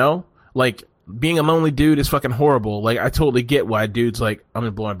 You know? Like, being a lonely dude is fucking horrible. Like, I totally get why dudes like, I'm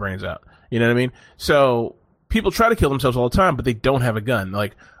gonna blow my brains out. You know what I mean? So people try to kill themselves all the time, but they don't have a gun.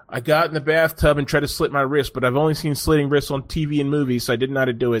 Like, I got in the bathtub and tried to slit my wrist, but I've only seen slitting wrists on TV and movies, so I didn't know how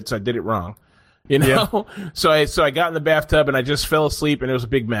to do it, so I did it wrong. You know? Yeah. So I got in the bathtub and I just fell asleep and it was a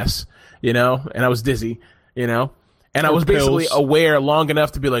big mess, you know? And I was dizzy, you know? And I was basically aware long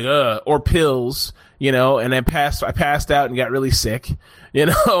enough to be like, or pills, you know, and I passed out and got really sick, you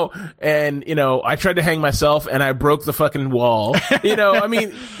know, and, you know, I tried to hang myself and I broke the fucking wall, you know, I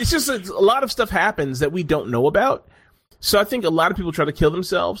mean, it's just a lot of stuff happens that we don't know about. So I think a lot of people try to kill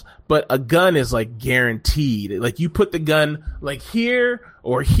themselves, but a gun is like guaranteed. Like, you put the gun like here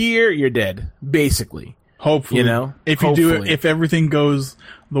or here, you're dead, basically. Hopefully, you know, if you do it, if everything goes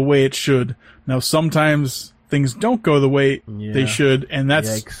the way it should. Now, sometimes things don't go the way they should, and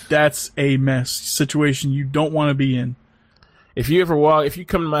that's a mess situation you don't want to be in. If you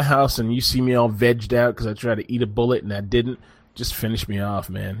come to my house and you see me all vegged out because I tried to eat a bullet and I didn't, just finish me off,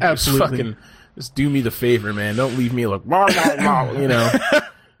 man. Absolutely. Just do me the favor, man. Don't leave me like, you know.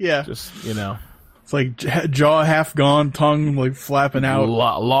 Yeah. Just, you know. It's like jaw half gone, tongue like flapping out.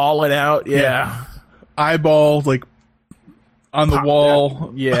 Lolling out, yeah. Eyeball like on the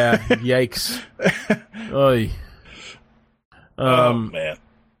wall. Yeah, yikes. Oy. Oh, man.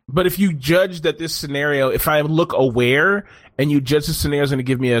 But if you judge that this scenario, if I look aware and you judge the scenario is going to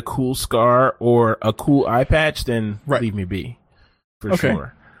give me a cool scar or a cool eye patch, then leave me be. For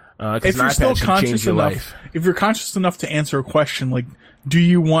sure. If you're still conscious enough, if you're conscious enough to answer a question like, do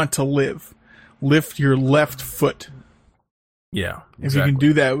you want to live? Lift your left foot. Yeah. Exactly. If you can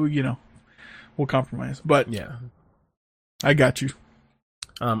do that, you know, we'll compromise. But yeah, I got you.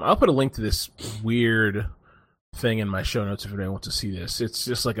 I'll put a link to this weird thing in my show notes if anyone wants to see this. It's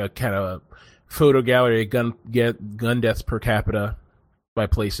just like a kind of photo gallery, gun deaths per capita by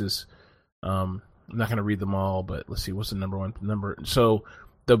places. I'm not going to read them all, but let's see. What's the number one number? So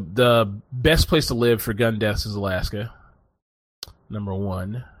the best place to live for gun deaths is Alaska, number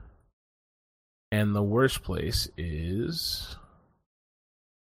 1. And the worst place is,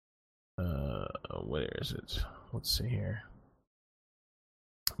 where is it? Let's see here.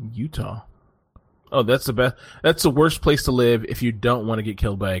 Utah. Oh, that's the best. That's the worst place to live if you don't want to get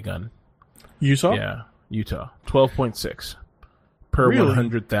killed by a gun. Utah? Yeah, Utah. 12.6 per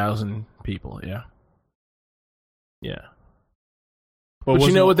 100,000 people. Yeah. Yeah. Well, but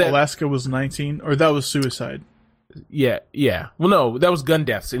you know what? Alaska was 19, or that was suicide. Yeah. Well, no, that was gun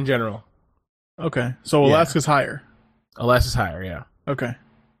deaths in general. Okay, so Alaska's higher. Alaska's higher, yeah. Okay.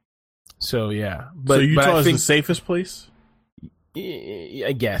 So yeah, so Utah is the safest place.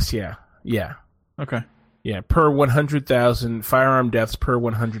 I guess, yeah. Okay. Yeah, per 100,000 firearm deaths per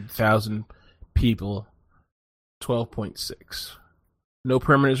 100,000 people, 12.6. No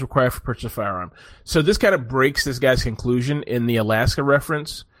permit is required for purchase of firearm. So this kind of breaks this guy's conclusion in the Alaska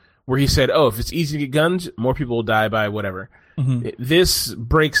reference, where he said, "Oh, if it's easy to get guns, more people will die by whatever." Mm-hmm. This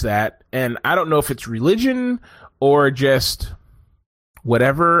breaks that, and I don't know if it's religion or just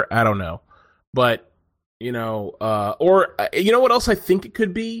whatever. I don't know, but you know, or you know what else I think it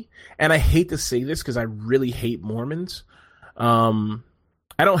could be, and I hate to say this because I really hate Mormons. I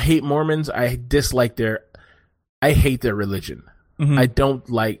don't hate Mormons. I hate their religion.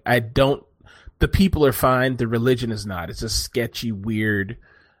 Mm-hmm. The people are fine. The religion is not. It's a sketchy, weird,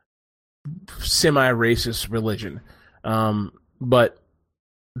 semi-racist religion. But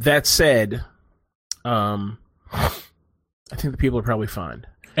that said, I think the people are probably fine.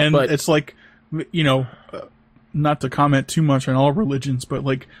 And it's like, you know, not to comment too much on all religions, but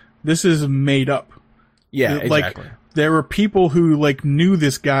like, this is made up. Yeah, like, exactly. There were people who like knew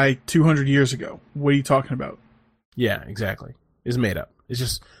this guy 200 years ago. What are you talking about? Yeah, exactly. It's made up. It's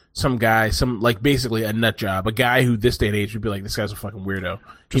just some guy, like basically a nut job, a guy who this day and age would be like, this guy's a fucking weirdo.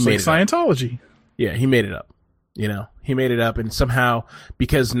 Just like Scientology. Yeah, he made it up. He made it up, and somehow,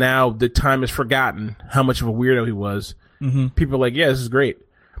 because now the time is forgotten how much of a weirdo he was, people are like, yeah, this is great.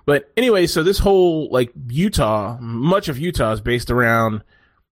 But anyway, so this whole, like, Utah, much of Utah is based around,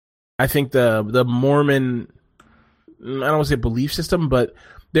 I think, the Mormon, I don't want to say belief system, but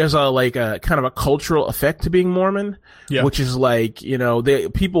there's a kind of a cultural effect to being Mormon, which is like, a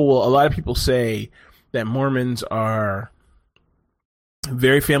lot of people say that Mormons are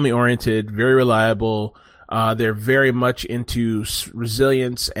very family oriented, very reliable. They're very much into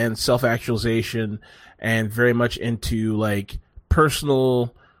resilience and self-actualization, and very much into like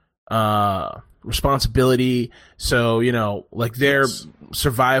personal responsibility. So, like they're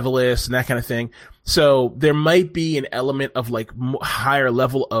survivalists and that kind of thing. So there might be an element of like higher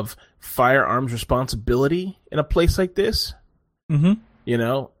level of firearms responsibility in a place like this.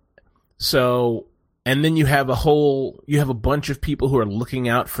 So, and then you have a bunch of people who are looking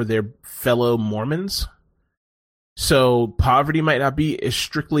out for their fellow Mormons. So poverty might not be as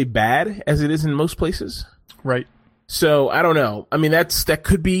strictly bad as it is in most places. Right. So I don't know. I mean, that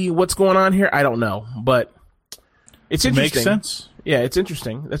could be what's going on here. I don't know, but it's interesting. Makes sense. Yeah, it's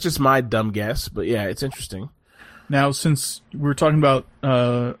interesting. That's just my dumb guess, but yeah, it's interesting. Now, since we're talking about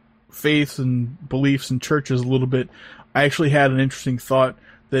faith and beliefs and churches a little bit, I actually had an interesting thought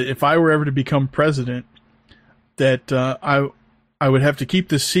that if I were ever to become president, that I would have to keep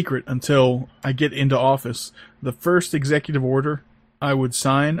this secret until I get into office. The first executive order I would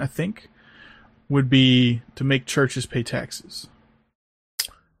sign, I think, would be to make churches pay taxes.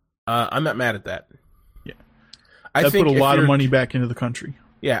 I'm not mad at that. Yeah. I think put a lot of money back into the country.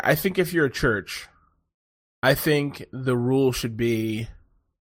 Yeah, I think if you're a church, I think the rule should be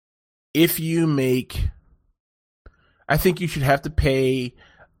I think you should have to pay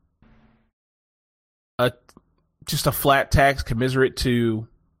just a flat tax commensurate to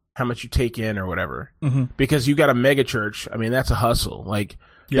how much you take in or whatever. Because you got a mega church. I mean, that's a hustle. Like,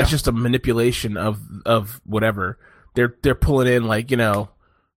 that's just a manipulation of whatever. They're pulling in like,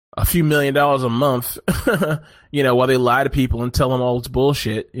 a few $1 million a month, while they lie to people and tell them all it's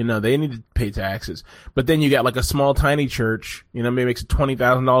bullshit. They need to pay taxes. But then you got like a small, tiny church, maybe makes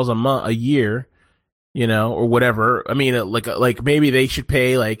 $20,000 a year, or whatever. I mean, like maybe they should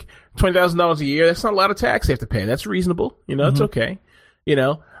pay like $20,000 a year. That's not a lot of tax they have to pay. That's reasonable. It's okay.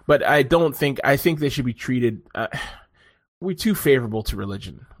 But I think they should be treated. We're too favorable to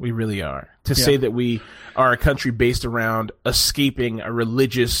religion. We really are. To say that we are a country based around escaping a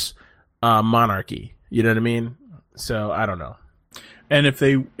religious monarchy. You know what I mean? So I don't know. And if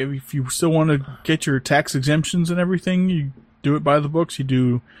you still want to get your tax exemptions and everything, you do it by the books. You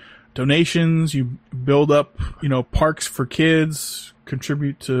do donations. You build up, parks for kids.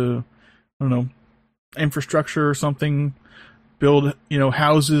 Contribute to, I don't know, infrastructure or something. Build,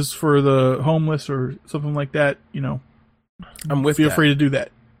 houses for the homeless or something like that. I'm with. Feel free to do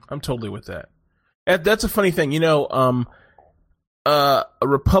that. I'm totally with that. That's a funny thing, a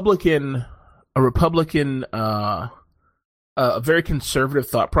Republican, a very conservative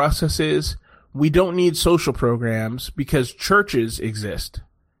thought process is we don't need social programs because churches exist,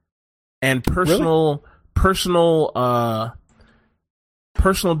 and personal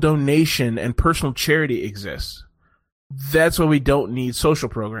donation and personal charity exists. That's why we don't need social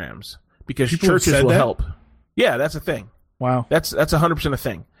programs because churches will help. Yeah, that's a thing. Wow. That's 100% a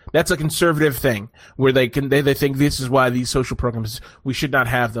thing. That's a conservative thing where they think this is why these social programs, we should not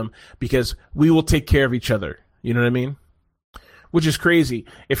have them because we will take care of each other. You know what I mean? Which is crazy.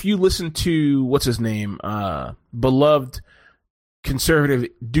 If you listen to, what's his name? Beloved conservative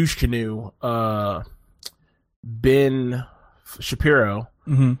douche canoe, Ben Shapiro,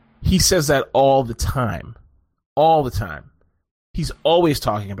 he says that all the time. All the time. He's always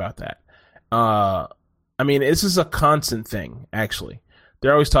talking about that. I mean, this is a constant thing, actually.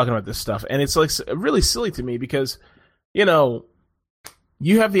 They're always talking about this stuff. And it's like really silly to me because, you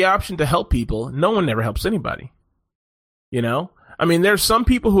have the option to help people. No one ever helps anybody. I mean, there's some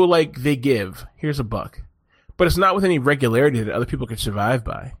people who are like, they give. Here's $1. But it's not with any regularity that other people can survive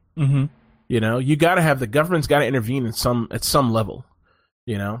by. You got to have the government's got to intervene at some level.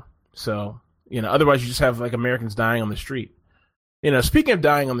 So, otherwise you just have like Americans dying on the street. Speaking of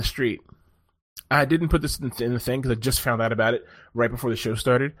dying on the street, I didn't put this in the thing because I just found out about it right before the show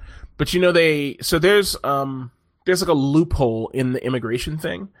started. But there's like a loophole in the immigration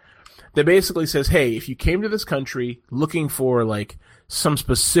thing that basically says, hey, if you came to this country looking for like some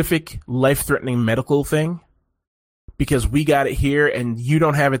specific life-threatening medical thing, because we got it here and you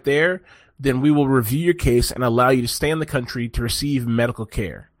don't have it there, then we will review your case and allow you to stay in the country to receive medical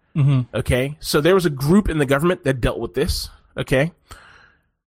care. Mm-hmm. Okay? So there was a group in the government that dealt with this. Okay?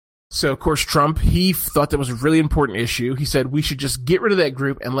 So, of course, Trump, he thought that was a really important issue. He said we should just get rid of that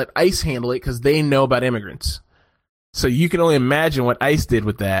group and let ICE handle it because they know about immigrants. So you can only imagine what ICE did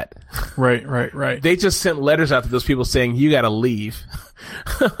with that. Right. They just sent letters out to those people saying, you got to leave.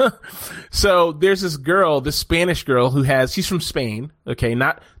 So there's this girl, this Spanish girl she's from Spain, okay,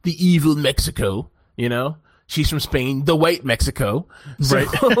 not the evil Mexico, you know? She's from Spain, the white Mexico. So,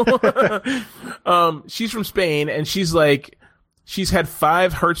 Right. She's from Spain, and she's like, she's had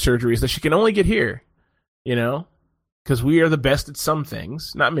 5 heart surgeries that she can only get here, you know? Because we are the best at some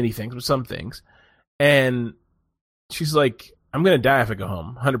things. Not many things, but some things. And she's like, I'm going to die if I go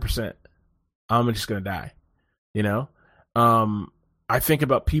home, 100%. I'm just going to die, you know? I think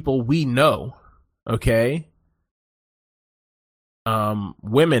about people we know, okay?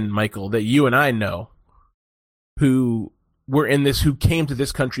 Women, Michael, that you and I know who came to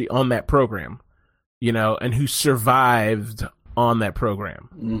this country on that program, you know, and who survived on that program.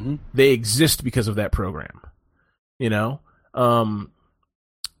 Mm-hmm. They exist because of that program, you know?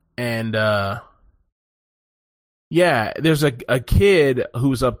 Yeah, there's a kid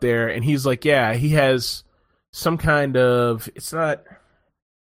who's up there, and he's like, yeah, he has some kind of, it's not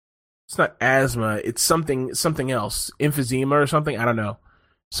asthma, it's something else, emphysema or something, I don't know,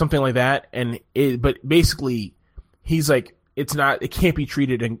 something like that. But basically, he's like, it can't be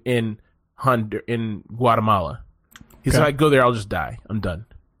treated in Guatemala. He's like, I go there, I'll just die. I'm done.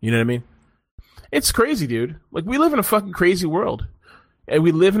 You know what I mean? It's crazy, dude. Like, we live in a fucking crazy world. And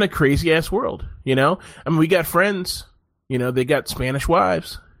we live in a crazy ass world, you know? I mean, we got friends, you know, they got Spanish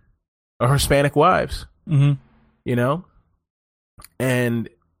wives or Hispanic wives, Mm-hmm. you know? And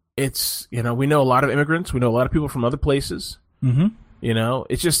it's, you know, we know a lot of immigrants. We know a lot of people from other places, Mm-hmm. you know?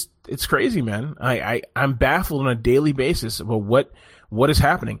 It's crazy, man. I'm baffled on a daily basis about what is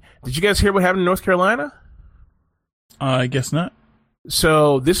happening. Did you guys hear what happened in North Carolina? I guess not.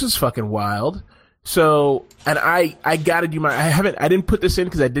 So this is fucking wild. So, and I gotta do I didn't put this in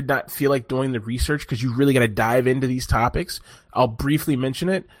because I did not feel like doing the research because you really gotta dive into these topics. I'll briefly mention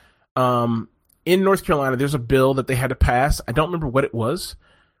it. In North Carolina, there's a bill that they had to pass. I don't remember what it was.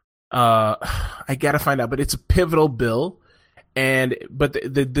 I gotta find out, but it's a pivotal bill. But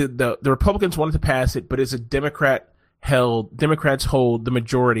the Republicans wanted to pass it, but it's a Democrats hold the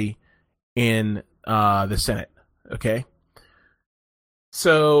majority in, the Senate. Okay.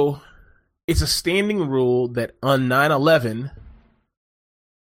 So, it's a standing rule that on 9/11,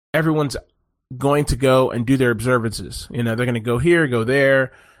 everyone's going to go and do their observances. You know, they're going to go here, go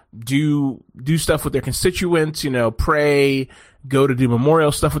there, do stuff with their constituents, you know, pray, go to do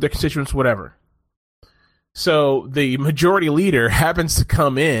memorial stuff with their constituents, whatever. So the majority leader happens to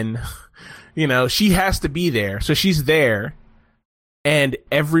come in, you know, she has to be there. So she's there, and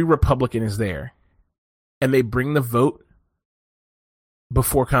every Republican is there. And they bring the vote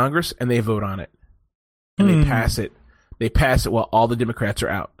before Congress, and they vote on it. And they pass it. They pass it while all the Democrats are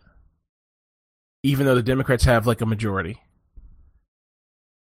out. Even though the Democrats have, like, a majority.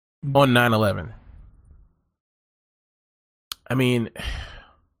 On 9/11. I mean,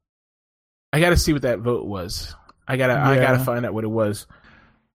 I gotta see what that vote was. I gotta find out what it was.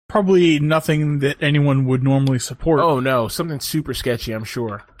 Probably nothing that anyone would normally support. Oh, no. Something super sketchy, I'm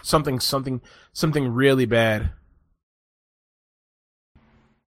sure. Something really bad.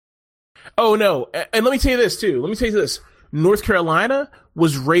 Oh no! And let me tell you this too. North Carolina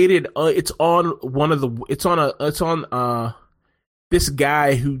was rated. It's on this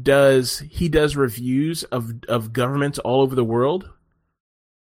guy who does reviews of governments all over the world.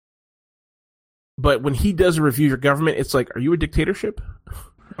 But when he does a review of your government, it's like, are you a dictatorship?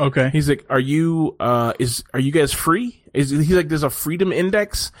 Okay. He's like, are you guys free? He's like, there's a freedom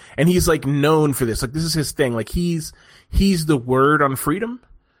index, and he's like known for this. Like, this is his thing. Like, he's the word on freedom.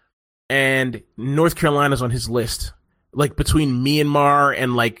 And North Carolina's on his list, like between Myanmar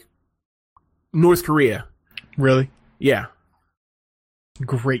and like North Korea. Really? Yeah.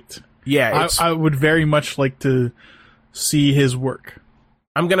 Great. Yeah. I would very much like to see his work.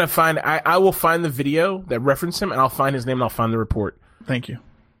 I'm going to I will find the video that referenced him, and I'll find his name, and I'll find the report. Thank you.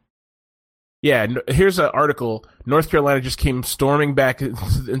 Yeah, here's an article. North Carolina just came storming back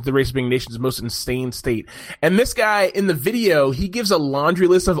into the race of being the nation's most insane state. And this guy in the video, he gives a laundry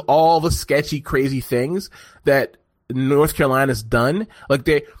list of all the sketchy, crazy things that North Carolina's done. Like,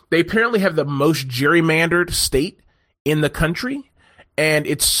 they apparently have the most gerrymandered state in the country. And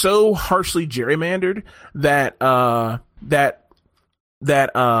it's so harshly gerrymandered that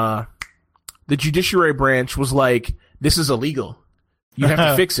the judiciary branch was like, this is illegal. You have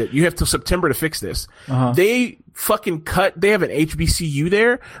to fix it. You have till September to fix this. They fucking they have an HBCU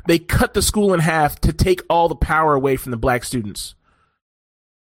there. They cut the school in half to take all the power away from the black students.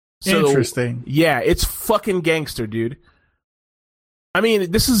 So, interesting. Yeah, it's fucking gangster, dude. I mean,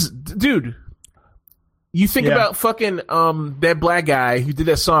 dude, you think about fucking, that black guy who did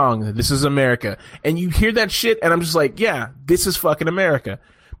that song, This Is America, and you hear that shit, and I'm just like, yeah, this is fucking America.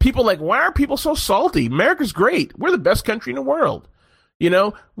 People like, why are people so salty? America's great. We're the best country in the world. You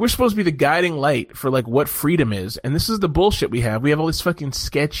know, we're supposed to be the guiding light for like what freedom is. And this is the bullshit we have. We have all this fucking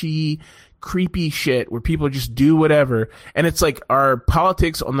sketchy, creepy shit where people just do whatever. And it's like our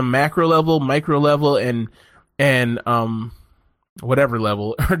politics on the macro level, micro level, and whatever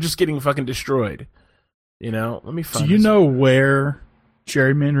level are just getting fucking destroyed. You know, let me find. Do you know where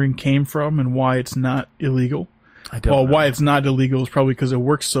gerrymandering came from and why it's not illegal? I don't know. Why it's not illegal is probably because it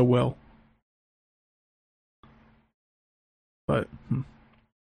works so well. But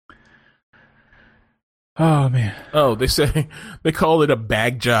oh man. Oh, they call it a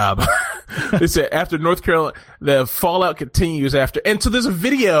bag job. They said after North Carolina, the fallout continues after. And so there's a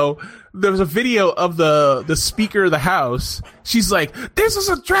video of the Speaker of the House. She's like, this is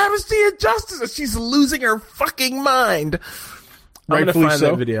a travesty of justice. And she's losing her fucking mind. I'm going to find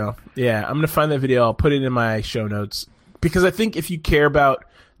that video. Yeah, I'm going to find that video. I'll put it in my show notes. Because I think if you care about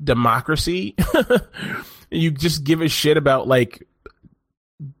democracy, you just give a shit about like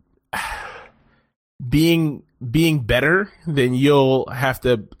being better, then you'll have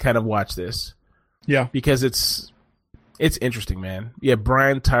to kind of watch this. Yeah. Because it's interesting, man. Yeah,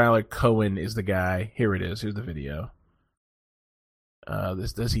 Brian Tyler Cohen is the guy. Here it is. Here's the video.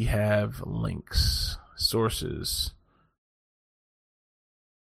 Does he have links? Sources.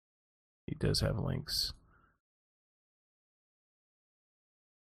 He does have links.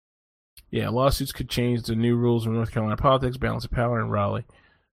 Yeah, lawsuits could change the new rules of North Carolina politics, balance of power in Raleigh.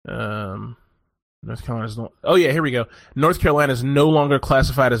 North Carolina's oh yeah, here we go. North Carolina is no longer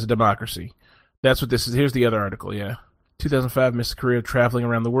classified as a democracy. That's what this is. Here's the other article. Yeah, 2005 missed a career of traveling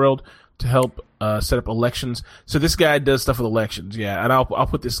around the world to help set up elections. So this guy does stuff with elections. Yeah, and I'll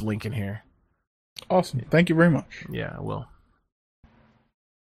put this link in here. Awesome. Thank you very much. Yeah, I will.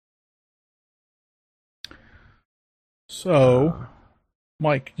 So,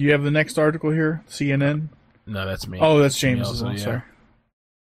 Mike, do you have the next article here? CNN? No, that's me. Oh, that's James. Also, yeah.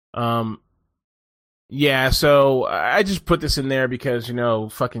 Sorry. Yeah, so I just put this in there because, you know,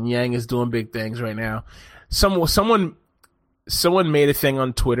 fucking Yang is doing big things right now. Someone made a thing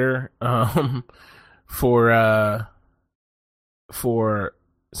on Twitter for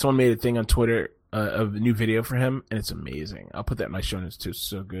someone made a thing on Twitter of a new video for him, and it's amazing. I'll put that in my show notes too. It's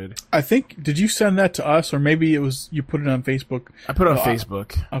so good. I think, did you send that to us, or maybe it was you put it on Facebook? I put it on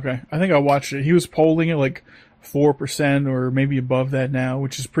Facebook. Okay, I think I watched it. He was polling it like 4% or maybe above that now,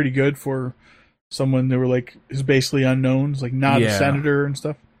 which is pretty good for someone that were like is basically unknowns, like not a senator and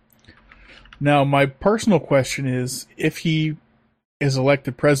stuff. Now, my personal question is, if he is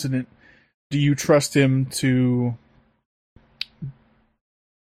elected president, do you trust him to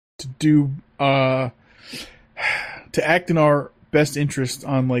do to act in our best interest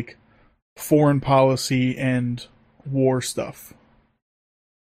on like foreign policy and war stuff?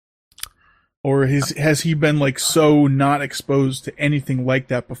 Or has he been like so not exposed to anything like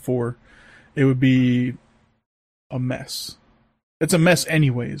that before? It would be a mess. It's a mess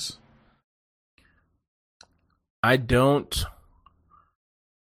anyways. I don't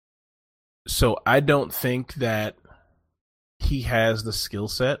think that he has the skill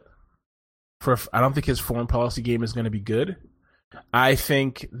set I don't think his foreign policy game is going to be good. I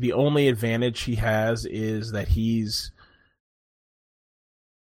think the only advantage he has is that he's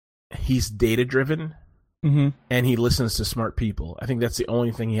data driven. Mm-hmm. And he listens to smart people. I think that's the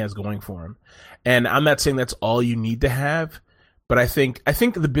only thing he has going for him. And I'm not saying that's all you need to have, but I think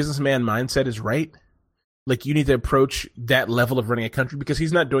the businessman mindset is right. Like, you need to approach that level of running a country because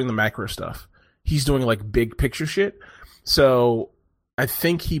he's not doing the macro stuff. He's doing like big picture shit. So I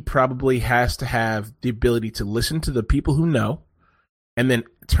think he probably has to have the ability to listen to the people who know and then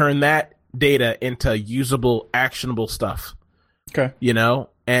turn that data into usable, actionable stuff. Okay. You know?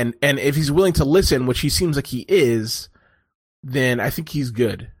 And if he's willing to listen, which he seems like he is, then I think he's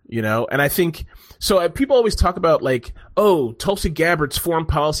good, you know? And I think, so people always talk about like, oh, Tulsi Gabbard's foreign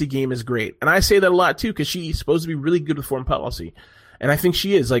policy game is great. And I say that a lot too, because she's supposed to be really good with foreign policy. And I think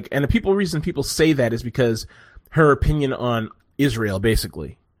she is. Like, and the reason people say that is because her opinion on Israel,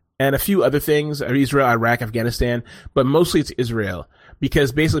 basically. And a few other things, Israel, Iraq, Afghanistan, but mostly it's Israel.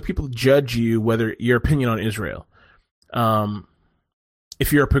 Because basically people judge you whether your opinion on Israel.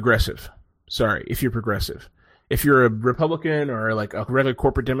 If you're progressive. If you're a Republican or like a regular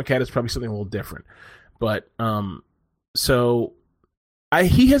corporate Democrat, it's probably something a little different. But so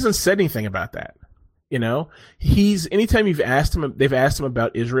he hasn't said anything about that. You know, anytime they've asked him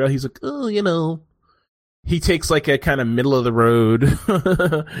about Israel, he's like, oh, you know, he takes like a kind of middle of the road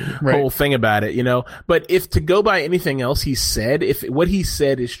whole thing about it, you know. But if to go by anything else he said, if what he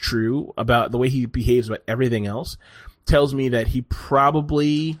said is true about the way he behaves about everything else, tells me that he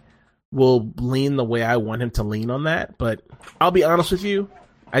probably will lean the way I want him to lean on that. But I'll be honest with you,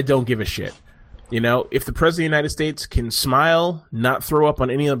 I don't give a shit. You know, if the president of the United States can smile, not throw up on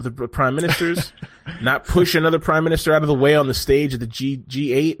any of the prime ministers, not push another prime minister out of the way on the stage of the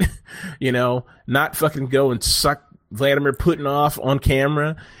G8, you know, not fucking go and suck Vladimir Putin off on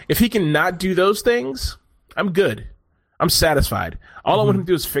camera. If he can not do those things, I'm good. I'm satisfied. All I want him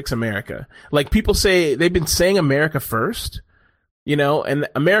to do is fix America. Like people say, they've been saying America first, you know, and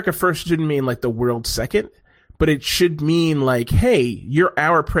America first shouldn't mean like the world second, but it should mean like, hey, you're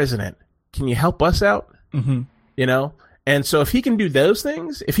our president. Can you help us out? Mm-hmm. You know? And so if he can do those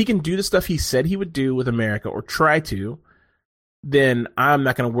things, if he can do the stuff he said he would do with America or try to, then I'm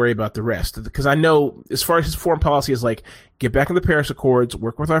not going to worry about the rest. Because I know as far as his foreign policy is like, get back in the Paris Accords,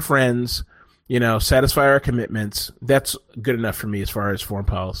 work with our friends, you know, satisfy our commitments. That's good enough for me as far as foreign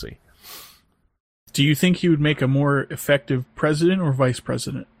policy. Do you think he would make a more effective president or vice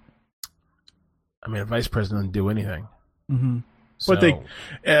president? I mean, a vice president doesn't do anything. Mm-hmm. But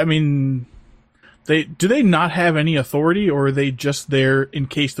do they not have any authority, or are they just there in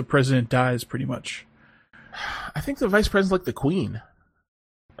case the president dies, pretty much? I think the vice president's like the queen.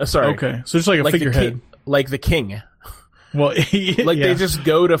 Sorry. Okay. So it's like a figurehead. Like the king. Well, they just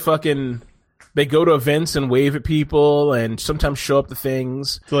go to they go to events and wave at people and sometimes show up to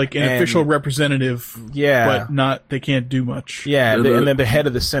things. So like an official representative. Yeah. But they can't do much. Yeah. And then the head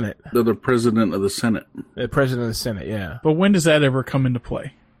of the Senate. They're the president of the Senate. The president of the Senate, yeah. But when does that ever come into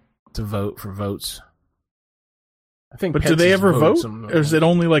play? To vote for votes. I think. But do they ever vote? Or is it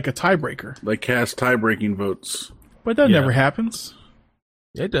only like a tiebreaker? They cast tie-breaking votes. But that never happens.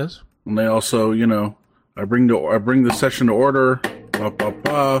 Yeah, it does. And they also, you know, I bring the session to order, blah, blah,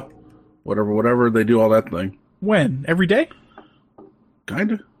 blah, whatever, they do all that thing. When? Every day?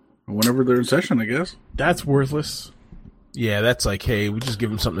 Kinda. Whenever they're in session, I guess. That's worthless. Yeah, that's like, hey, we just give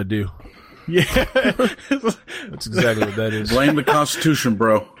them something to do. Yeah. That's exactly what that is. Blame the Constitution,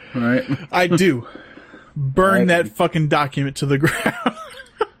 bro. All right? I do. Burn that fucking document to the ground.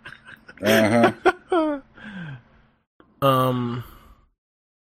 Uh-huh.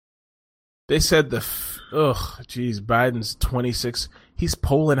 They said Biden's 26. He's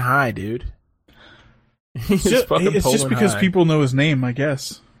polling high, dude. It's just because people know his name, I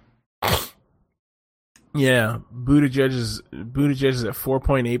guess. Yeah, Buttigieg is at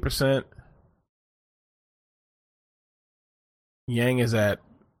 4.8%. Yang is at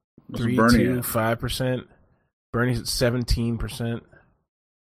 3.25%. Bernie's at 17%.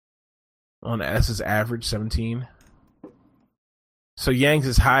 That's his average, 17. So Yang's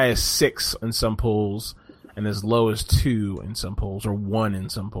as high as 6 in some polls, and as low as 2 in some polls, or 1 in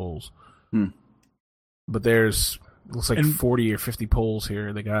some polls. But looks like 40 or 50 polls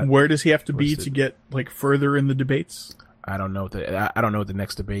here. They got. Where does he have to be to get like further in the debates? I don't know what the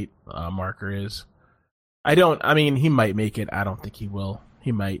next debate marker is. I mean, he might make it. I don't think he will.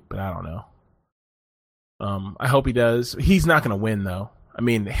 He might, but I don't know. I hope he does. He's not going to win, though. I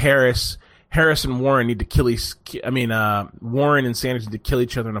mean, Harris and Warren need to kill Warren and Sanders need to kill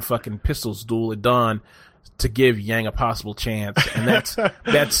each other in a fucking pistols duel at dawn to give Yang a possible chance. And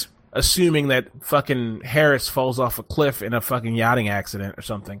that's assuming that fucking Harris falls off a cliff in a fucking yachting accident or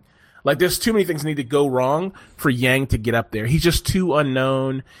something. Like, there's too many things that need to go wrong for Yang to get up there. He's just too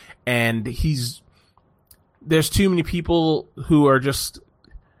unknown, and there's too many people who are just...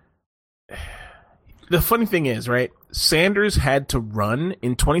 The funny thing is, right, Sanders had to run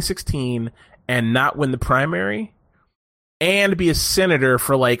in 2016 and not win the primary and be a senator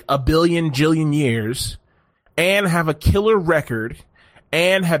for like a billion jillion years and have a killer record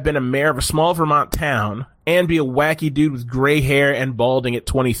and have been a mayor of a small Vermont town and be a wacky dude with gray hair and balding at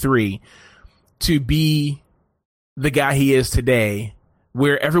 23 to be the guy he is today,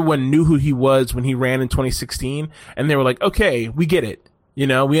 where everyone knew who he was when he ran in 2016, and they were like, okay, we get it. You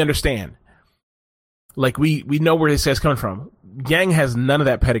know, we understand. Like, we know where this guy's coming from. Yang has none of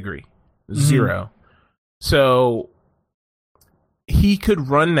that pedigree. Zero. So he could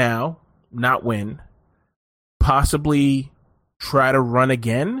run now, not win, possibly try to run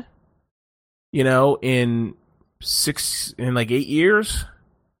again, you know, in 8 years.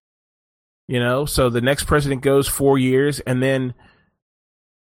 You know, so the next president goes 4 years, and then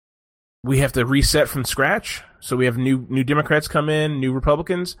we have to reset from scratch. So we have new Democrats come in, new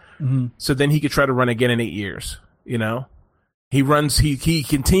Republicans. Mm-hmm. So then he could try to run again in 8 years. You know, he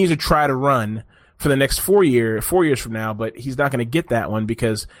continues to try to run for the next 4 years from now, but he's not going to get that one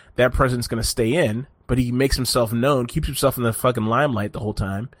because that president's going to stay in. But he makes himself known, keeps himself in the fucking limelight the whole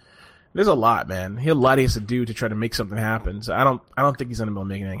time. There's a lot, man. He has a lot he has to do to try to make something happen. So I don't think he's going to be able to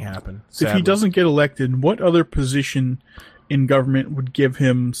make anything happen. So if he doesn't get elected, what other position in government would give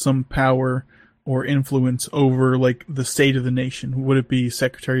him some power or influence over like the state of the nation? Would it be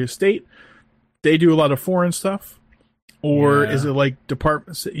Secretary of State? They do a lot of foreign stuff, or is it like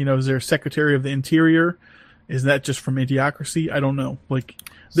department? You know, is there a Secretary of the Interior? Is that just from Idiocracy? I don't know. Like,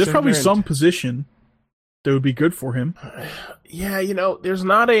 there's probably some position that would be good for him. Yeah, you know, there's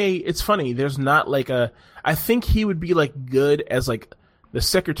not it's funny, there's not like I think he would be like good as like the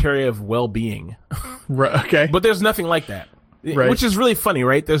Secretary of Well-Being. Right, okay. But there's nothing like that. Right. Which is really funny,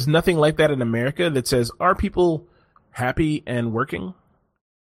 right? There's nothing like that in America that says, are people happy and working?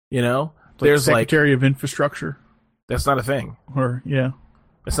 You know? Like there's Secretary of Infrastructure. That's not a thing. Or, yeah.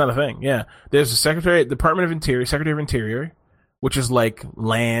 That's not a thing, yeah. There's a Department of Interior, Secretary of Interior, which is like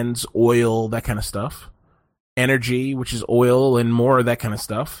lands, oil, that kind of stuff. Energy, which is oil and more of that kind of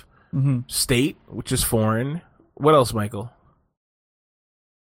stuff. Mm-hmm. State, which is foreign. What else, Michael?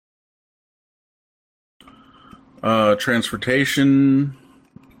 Transportation,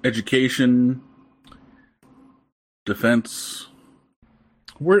 education, defense.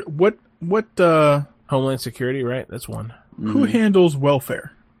 What Homeland Security, right? That's one. Who handles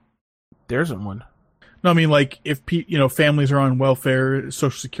welfare? There isn't one. No, I mean, like, if families are on welfare,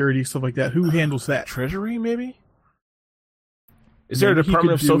 Social Security, stuff like that, who handles that? Treasury, maybe? Is there a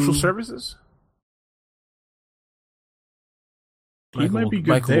Department of Social Services? He might be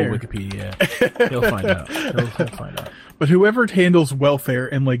good there. Wikipedia. He'll find out. He'll find out. But whoever handles welfare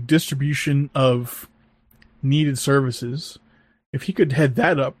and, like, distribution of needed services, if he could head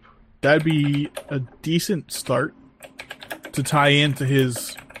that up, that'd be a decent start to tie into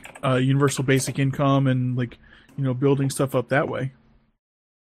his universal basic income and, like, building stuff up that way.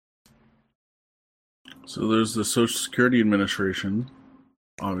 So there's the Social Security Administration,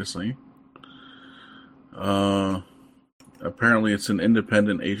 obviously. Apparently it's an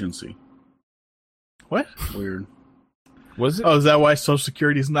independent agency. What? Weird. Was it? Oh, is that why Social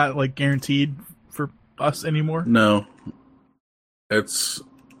Security is not, like, guaranteed for us anymore? No. It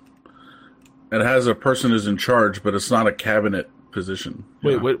has a person who's in charge, but it's not a cabinet position.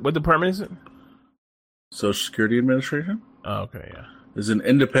 Wait, what department is it? Social Security Administration? Oh, okay, yeah. Is an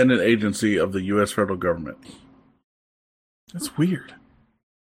independent agency of the U.S. federal government. That's weird.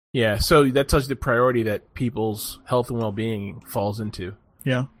 Yeah, so that tells you the priority that people's health and well-being falls into.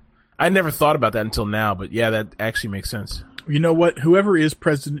 Yeah. I never thought about that until now, but yeah, that actually makes sense. You know what? Whoever is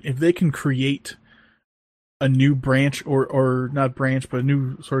president, if they can create a new branch or not branch, but a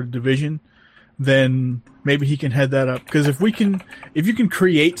new sort of division, then maybe he can head that up. Because if you can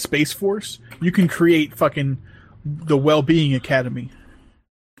create Space Force, you can create fucking the Well-Being Academy.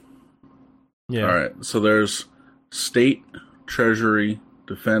 Yeah. All right. So there's state, treasury,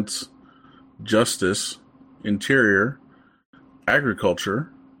 defense, justice, interior, agriculture,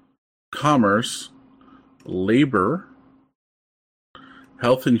 commerce, labor,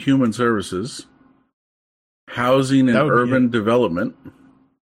 health and human services, housing and urban development,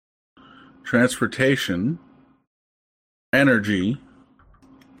 transportation, energy,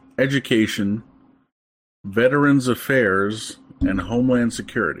 education, Veterans Affairs, and Homeland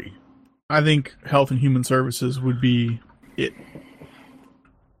Security. I think Health and Human Services would be it.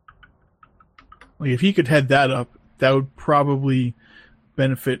 Like, if he could head that up, that would probably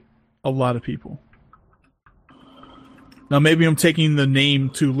benefit a lot of people. Now, maybe I'm taking the name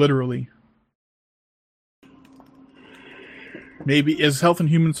too literally. Maybe, is Health and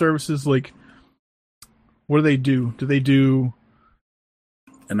Human Services, like, what do they do? Do they do...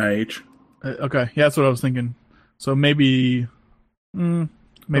 NIH? Okay, yeah, that's what I was thinking. So maybe not.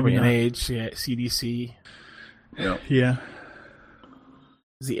 NIH, yeah, CDC. Yeah.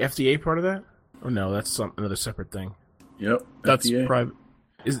 Is the FDA part of that? Or no, that's another separate thing. Yep. That's FDA. private.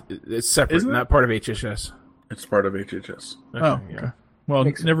 It's separate, Isn't it? not part of HHS. It's part of HHS. Okay.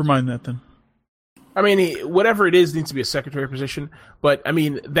 Well, never mind that then. I mean, whatever it is needs to be a secretary position, but I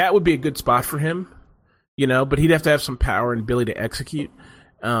mean, that would be a good spot for him, but he'd have to have some power and ability to execute.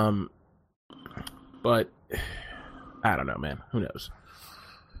 But I don't know, man. Who knows?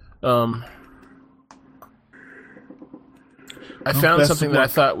 I found something that I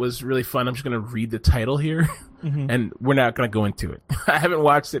thought was really fun. I'm just going to read the title here, and we're not going to go into it. I haven't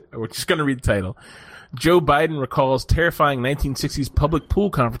watched it. We're just going to read the title. Joe Biden recalls terrifying 1960s public pool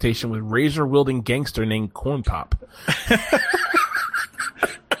confrontation with razor-wielding gangster named Corn Pop.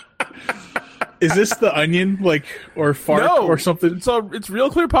 Is this The Onion, like, or Fart or something? It's Real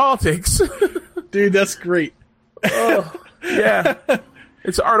Clear Politics. Dude, that's great. Oh, yeah.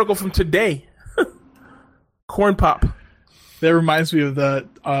 It's an article from today. Corn Pop. That reminds me of that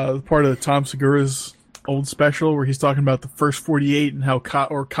part of Tom Segura's old special where he's talking about the first 48 and how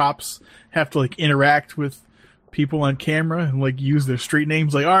cops have to like interact with people on camera and like use their street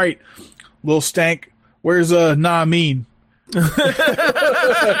names. Like, all right, Lil Stank, where's Nah Mean?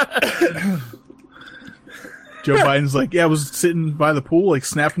 Joe Biden's like, yeah, I was sitting by the pool, like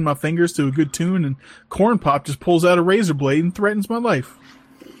snapping my fingers to a good tune, and Corn Pop just pulls out a razor blade and threatens my life.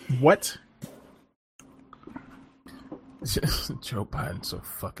 What? Joe Biden's so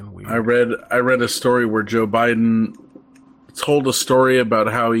fucking weird. I read a story where Joe Biden told a story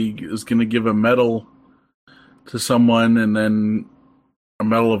about how he is going to give a medal to someone, and then a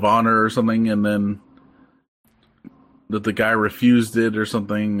Medal of Honor or something, and then that the guy refused it or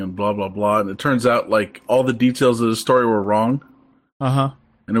something, and blah blah blah. And it turns out like all the details of the story were wrong. And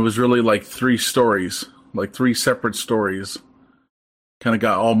it was really like three stories, like three separate stories, kind of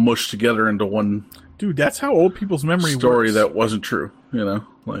got all mushed together into one. Dude, that's how old people's memory story works. That wasn't true, you know,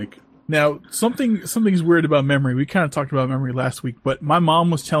 like. Now, something's weird about memory. We kind of talked about memory last week, but my mom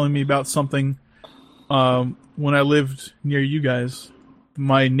was telling me about something when I lived near you guys.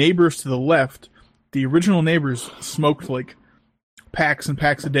 My neighbors to the left, the original neighbors, smoked like packs and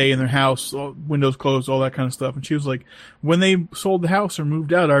packs a day in their house, windows closed, all that kind of stuff. And she was like, when they sold the house or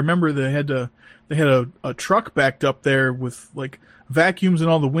moved out, I remember they had a truck backed up there with like vacuums in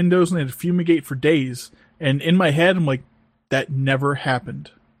all the windows, and they had to fumigate for days. And in my head, I'm like, that never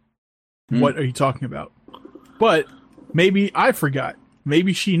happened. What are you talking about? But maybe I forgot.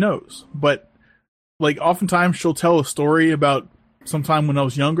 Maybe she knows. But like oftentimes she'll tell a story about sometime when I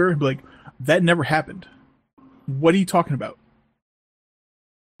was younger and be like, that never happened. What are you talking about?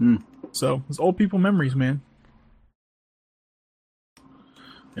 So it's old people memories, man.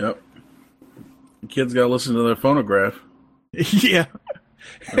 Yep. The kids got to listen to their phonograph. Yeah.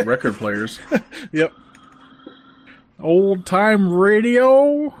 The record players. Yep. Old time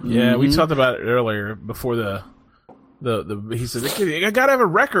radio. Yeah, we talked about it earlier before the he said, I gotta have a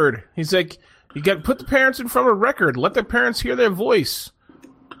record. He's like, you got to put the parents in front of a record. Let the parents hear their voice.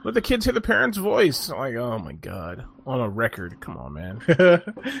 Let the kids hear the parents' voice. I'm like, oh my god, on a record. Come on, man.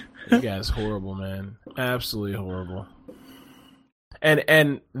 You guys horrible, man. Absolutely horrible.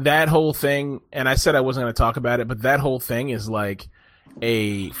 And that whole thing, and I said I wasn't going to talk about it, but that whole thing is like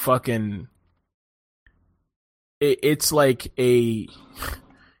a fucking. It's like a.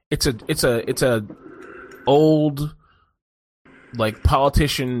 It's a old, like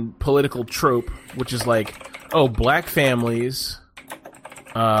politician political trope, which is like, oh, black families.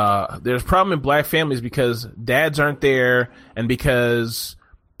 There's a problem in black families because dads aren't there, and because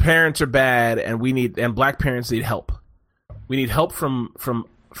parents are bad, and black parents need help. We need help from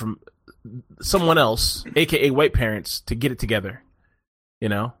someone else, aka white parents, to get it together. You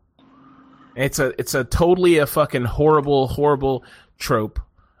know, it's a totally a fucking horrible trope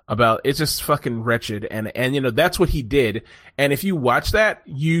about. It's just fucking wretched, and you know that's what he did. And if you watch that,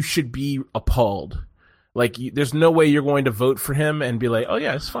 you should be appalled. Like, there's no way you're going to vote for him and be like, oh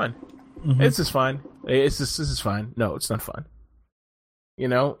yeah, it's fine. This is fine. This is fine. No, it's not fine. You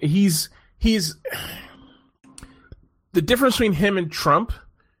know, he's the difference between him and Trump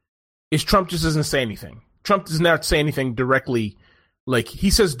is Trump just doesn't say anything. Trump does not say anything directly. Like, he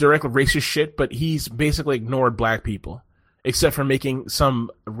says direct racist shit, but he's basically ignored black people, except for making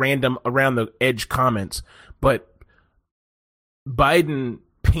some random around the edge comments. But Biden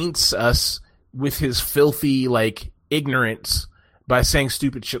paints us with his filthy, like, ignorance by saying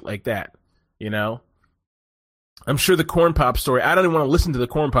stupid shit like that, you know? I'm sure the Corn Pop story, I don't even want to listen to the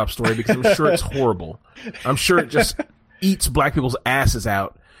Corn Pop story because I'm sure it's horrible. I'm sure it just eats black people's asses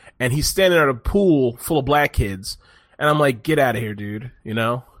out. And he's standing at a pool full of black kids, and I'm like, get out of here, dude, you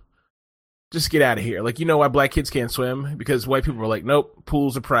know? Just get out of here. Like, you know why black kids can't swim? Because white people are like, nope,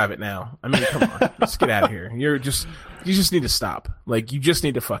 pools are private now. I mean, come on, just get out of here. You just need to stop. Like, you just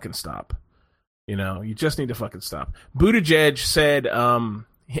need to fucking stop. You know, you just need to fucking stop. Buttigieg said, a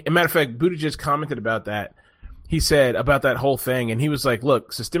matter of fact, Buttigieg commented about that. He said about that whole thing, and he was like,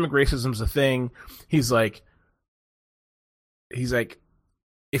 look, systemic racism's a thing. He's like,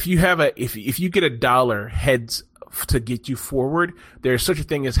 if you get $1 heads to get you forward, there's such a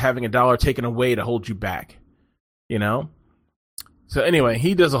thing as having $1 taken away to hold you back. You know? So anyway,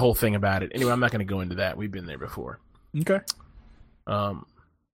 he does a whole thing about it. Anyway, I'm not going to go into that. We've been there before. Okay. All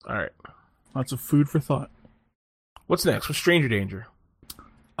right. Lots of food for thought. What's next? What's Stranger Danger?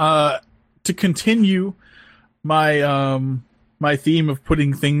 To continue my my theme of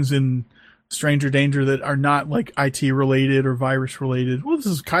putting things in Stranger Danger that are not like IT related or virus related. Well, this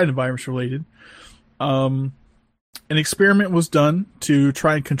is kind of virus related. An experiment was done to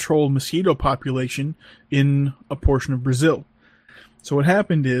try and control mosquito population in a portion of Brazil. So what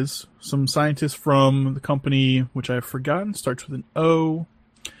happened is some scientists from the company, which I've forgotten, starts with an O,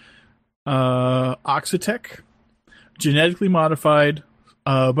 Oxitec, genetically modified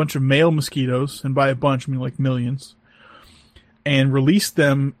a bunch of male mosquitoes, and by a bunch I mean like millions, and released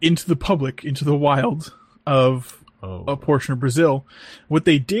them into the public, into the wild of a portion of Brazil. What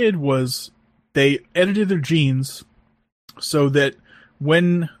they did was they edited their genes so that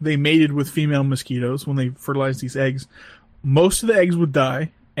when they mated with female mosquitoes, when they fertilized these eggs, most of the eggs would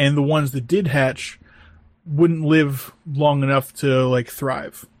die, and the ones that did hatch wouldn't live long enough to like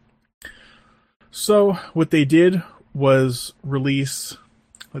thrive. So what they did was release,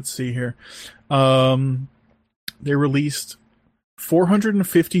 let's see here, they released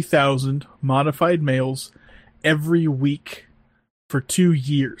 450,000 modified males every week for 2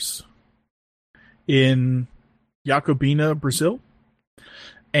 years in Jacobina, Brazil.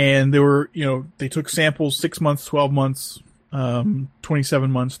 And they were, they took samples 6 months, 12 months,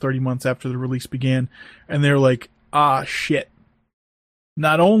 27 months, 30 months after the release began. And they're like, shit.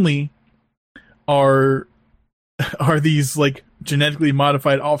 Not only are these like genetically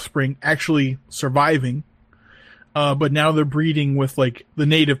modified offspring actually surviving, but now they're breeding with like the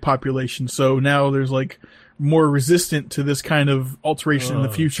native population. So now there's like more resistant to this kind of alteration in the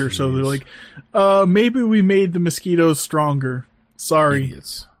future. Geez. So they're like, maybe we made the mosquitoes stronger. Sorry.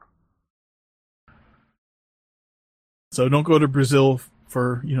 Idiots. So don't go to Brazil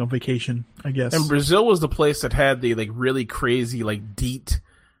for, vacation, I guess. And Brazil was the place that had the like really crazy like DEET,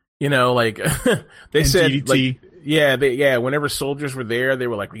 like they and said DDT. like whenever soldiers were there, they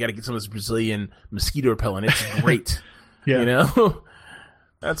were like, we got to get some of this Brazilian mosquito repellent. It's great. Yeah.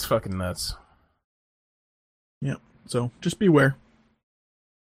 That's fucking nuts. Yeah. So just beware.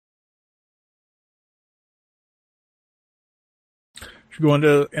 Should we go on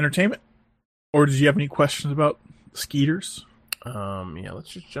to entertainment? Or did you have any questions about skeeters? Let's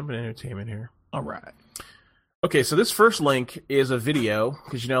just jump into entertainment here. All right. Okay, so this first link is a video,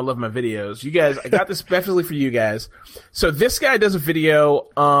 because I love my videos. You guys, I got this specifically for you guys. So this guy does a video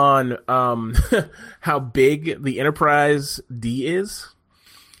on how big the Enterprise D is.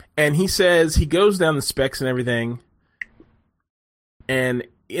 And he says, he goes down the specs and everything. And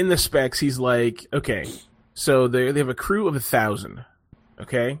in the specs, he's like, okay, so they have a crew of 1,000.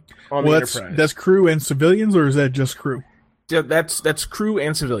 Okay? On the Enterprise. That's crew and civilians, or is that just crew? Yeah, that's crew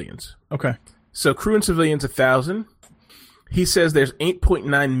and civilians. Okay. So crew and civilians, 1,000. He says there's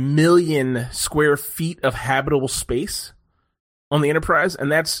 8.9 million square feet of habitable space on the Enterprise,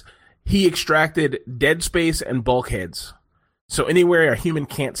 and he extracted dead space and bulkheads. So anywhere a human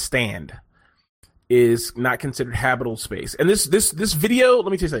can't stand is not considered habitable space. And this video,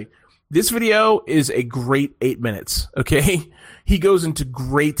 let me tell you something. This video is a great 8 minutes, okay? He goes into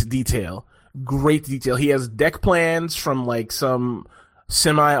great detail. He has deck plans from like some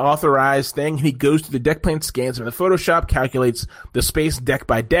semi-authorized thing. He goes to the deck plan, scans them in the Photoshop, calculates the space deck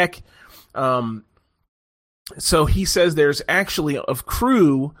by deck. So he says there's actually, of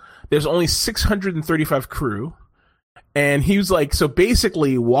crew, there's only 635 crew. And he was like, so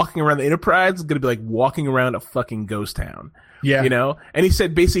basically walking around the Enterprise is going to be like walking around a fucking ghost town. Yeah. And he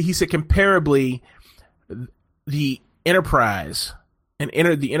said comparably, the Enterprise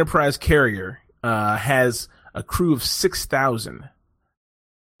the Enterprise carrier has a crew of 6,000.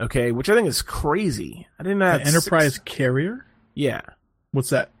 Okay, which I think is crazy. I didn't know. An Enterprise carrier? Yeah.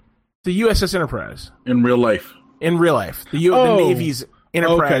 What's that? The USS Enterprise. In real life. The Navy's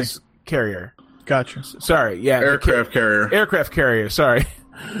Enterprise carrier. Gotcha. Sorry, yeah. Aircraft carrier. Aircraft carrier, sorry.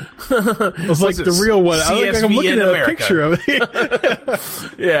 It was like the real one. CSV I'm looking in at America. a picture of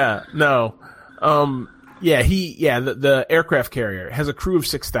it. Yeah, no. The aircraft carrier has a crew of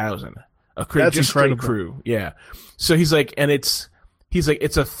 6,000. A crew, that's just incredible. Straight crew. Yeah. So he's like, it's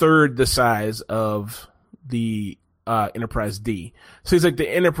a third the size of the Enterprise D. So he's like, the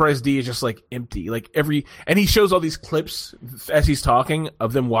Enterprise D is just like empty. And he shows all these clips as he's talking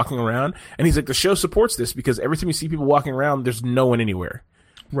of them walking around. And he's like, the show supports this because every time you see people walking around, there's no one anywhere.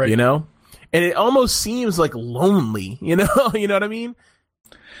 Right. And it almost seems like lonely, you know what I mean?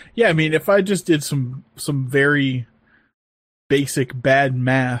 Yeah, I mean, if I just did some very basic bad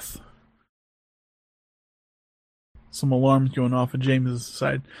math, some alarms going off on James'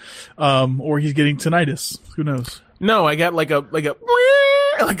 side, or he's getting tinnitus. Who knows? No, I got like a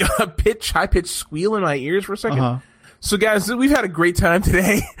like a high pitched squeal in my ears for a second. Uh-huh. So guys, we've had a great time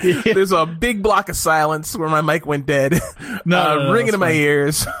today. There's a big block of silence where my mic went dead. No, ringing in my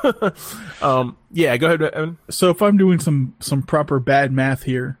ears. Yeah, go ahead, Evan. So if I'm doing some proper bad math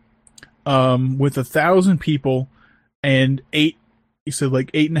here, with 1,000 people and you said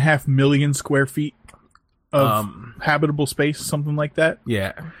like 8.5 million square feet of habitable space, something like that.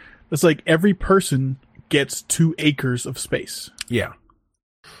 Yeah. It's like every person gets 2 acres of space. Yeah.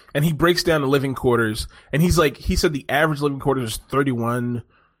 And he breaks down the living quarters, and he said the average living quarters is 31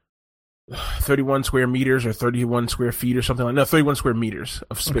 square meters or 31 square feet or something like that. No, 31 square meters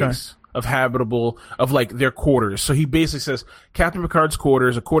of space, of habitable, of like their quarters. So he basically says Captain Picard's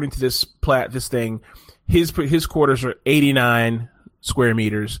quarters, according to this thing, his quarters are 89 square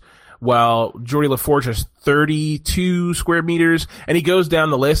meters, while Geordi LaForge has 32 square meters, and he goes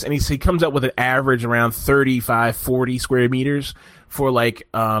down the list, and he comes up with an average around 35, 40 square meters for like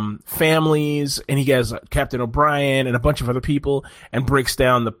families, and he has Captain O'Brien and a bunch of other people, and breaks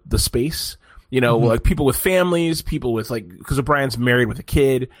down the space, like people with families, people with like, because O'Brien's married with a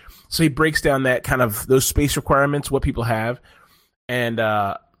kid, so he breaks down that kind of those space requirements, what people have, and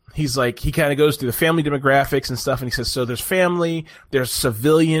he's like, he kind of goes through the family demographics and stuff, and he says, so there's family, there's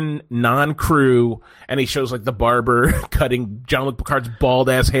civilian, non-crew, and he shows like the barber cutting Jean-Luc Picard's bald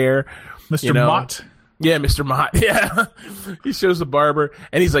ass hair, Mr. Mott. Yeah, Mr. Mott. Yeah. He shows the barber,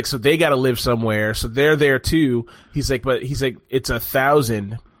 and he's like, so they got to live somewhere. So they're there too. He's like, it's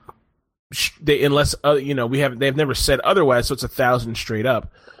 1,000. Unless, they've never said otherwise. So it's 1,000 straight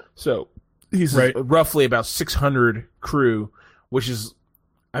up. So he's roughly about 600 crew, which is,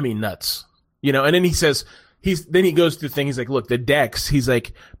 nuts, and then he says, then he goes through the thing. He's like, look, the decks, he's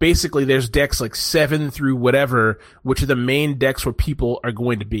like, basically there's decks like 7 through whatever, which are the main decks where people are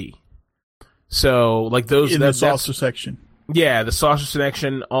going to be. So, like those in the saucer section. Yeah, the saucer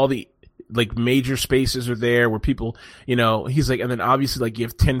section, all the like major spaces are there where people, he's like, and then obviously like you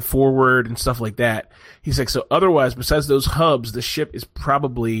have 10 forward and stuff like that. He's like, so otherwise, besides those hubs, the ship is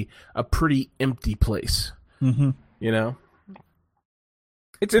probably a pretty empty place. Mm-hmm.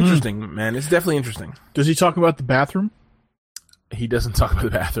 It's interesting, man. It's definitely interesting. Does he talk about the bathroom? He doesn't talk about the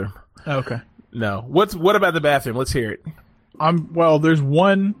bathroom. Oh, okay. No. What about the bathroom? Let's hear it. There's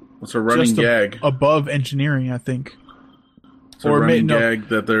one. It's a running gag above engineering, I think. It's a running gag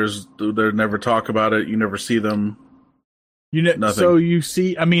that they never talk about it. You never see them. Nothing. So you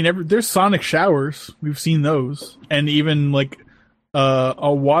see, there's sonic showers. We've seen those, and even like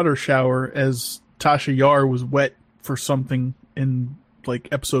a water shower as Tasha Yar was wet for something in like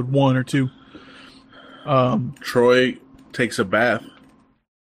episode 1 or 2. Troy takes a bath.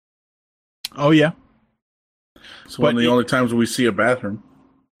 Oh yeah. It's one of the only times we see a bathroom.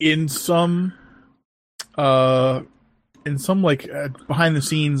 In some like behind the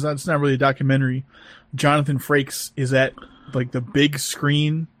scenes, that's not really a documentary. Jonathan Frakes is at like the big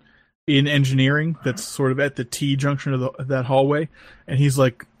screen in engineering that's sort of at the T junction of that hallway, and he's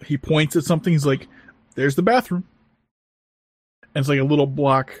like, he points at something. He's like, "There's the bathroom." And it's like a little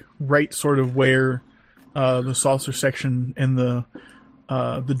block right sort of where the saucer section and the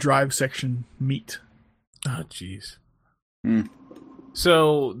drive section meet. Oh, jeez.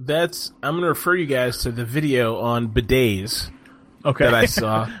 So I'm going to refer you guys to the video on bidets that I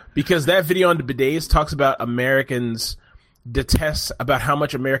saw, because that video on the bidets talks about how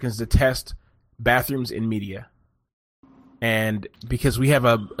much Americans detest bathrooms in media. And because we have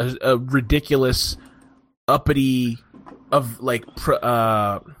a ridiculous, uppity, of like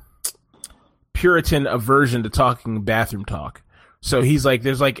Puritan aversion to talking bathroom talk. So he's like,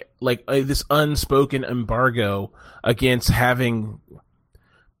 there's like this unspoken embargo against having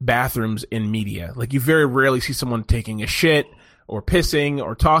bathrooms in media. Like you very rarely see someone taking a shit or pissing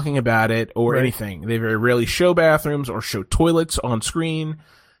or talking about it or anything. They very rarely show bathrooms or show toilets on screen,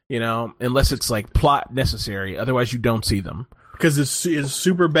 unless it's like plot necessary. Otherwise you don't see them. Because it's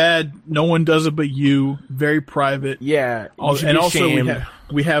super bad. No one does it but you. Very private. Yeah. And also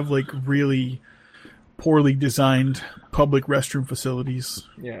we have like really poorly designed public restroom facilities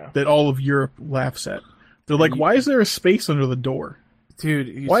that all of Europe laughs at. They're like, why is there a space under the door?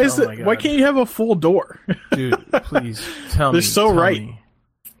 Dude, why can't you have a full door? Dude, please tell me. They're so right.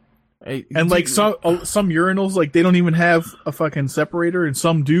 And like some urinals, like they don't even have a fucking separator, and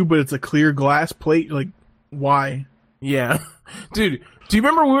some do, but it's a clear glass plate. Like, why? Yeah. Dude, do you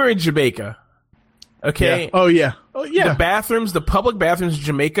remember we were in Jamaica? Okay. Yeah. Oh yeah. The public bathrooms in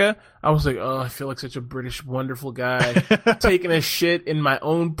Jamaica, I was like, oh, I feel like such a British wonderful guy taking a shit in my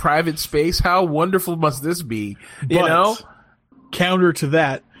own private space. How wonderful must this be? Counter to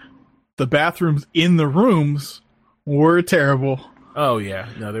that, the bathrooms in the rooms were terrible. Oh yeah,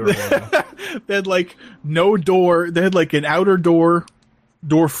 no, they were horrible. They had like no door. They had like an outer door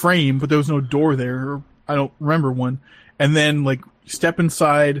frame, but there was no door there. I don't remember one. And then like step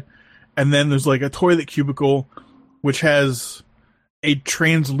inside, and then there's like a toilet cubicle, which has a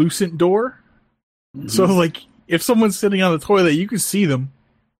translucent door. Mm-hmm. So like if someone's sitting on the toilet, you can see them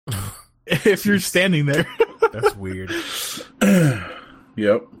if you're standing there. That's weird.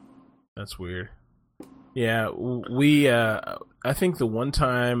 Yep. That's weird. Yeah, we. I think the one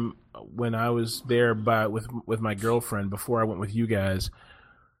time when I was there with my girlfriend before I went with you guys,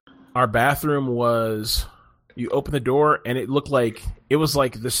 our bathroom was. You open the door and it looked like it was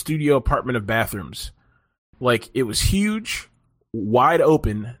like the studio apartment of bathrooms. Like it was huge, wide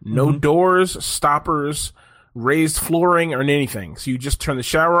open, no doors, stoppers, raised flooring, or anything. So you just turn the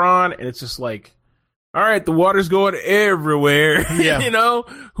shower on and it's just like, all right, the water's going everywhere. Yeah. You know,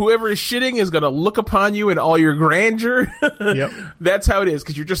 whoever is shitting is going to look upon you in all your grandeur. Yep. That's how it is,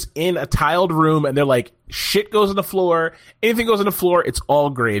 because you're just in a tiled room and they're like, shit goes on the floor. Anything goes on the floor, it's all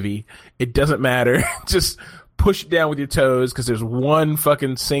gravy. It doesn't matter. Just push it down with your toes because there's one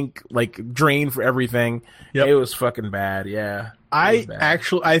fucking sink, like, drain for everything. Yep. It was fucking bad, yeah. I've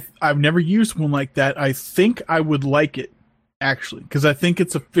never used one like that. I think I would like it. Actually, because I think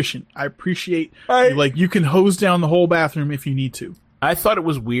it's efficient. I appreciate like you can hose down the whole bathroom if you need to. I thought it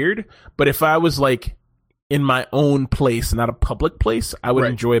was weird, but if I was like in my own place, not a public place, I would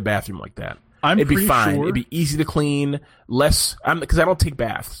enjoy a bathroom like that. It'd be fine. Sure. It'd be easy to clean, less because I don't take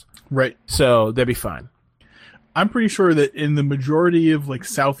baths, right? So that'd be fine. I'm pretty sure that in the majority of like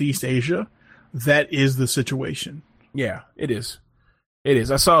Southeast Asia, that is the situation. Yeah, it is. It is.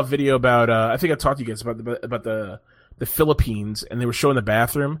 I saw a video about. I think I talked to you guys about the Philippines, and they were showing the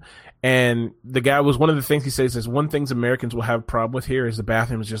bathroom, and the guy was one of the things he says is one things Americans will have a problem with here is the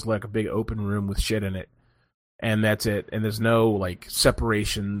bathroom is just like a big open room with shit in it, and that's it. And there's no like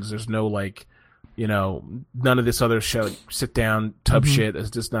separations. There's no like, you know, none of this other shit, like, sit down tub shit.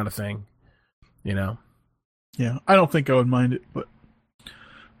 It's just not a thing, you know. Yeah, I don't think I would mind it, but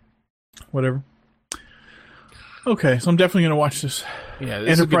whatever. Okay, so I'm definitely gonna watch this. Yeah,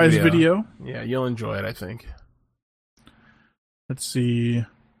 this Enterprise is a good video. Yeah, you'll enjoy it, I think. Let's see.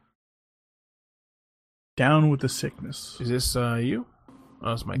 Down with the Sickness. Is this you?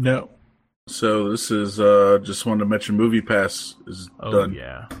 Oh, it's Mike. No. So this is just wanted to mention Movie Pass is done. Oh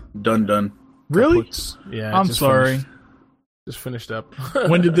yeah. Done. Really? Yeah. I'm sorry. Just finished up.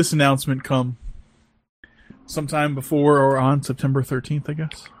 When did this announcement come? Sometime before or on September 13th, I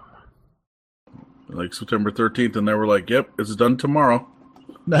guess. Like September 13th, and they were like, "Yep, it's done tomorrow."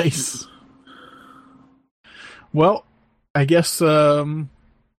 Nice. Well, I guess all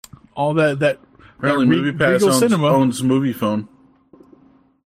that apparently Movie Pass owns Movie Phone.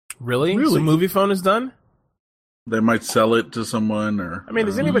 Really? So Movie Phone is done? They might sell it to someone, or I mean,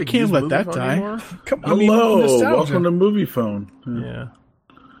 does anybody can't let that die? Anymore? Come on, hello, welcome to Movie Phone. Yeah.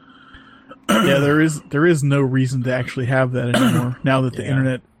 Yeah, there is no reason to actually have that anymore now that the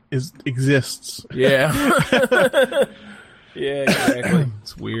internet exists. Yeah. Yeah, exactly.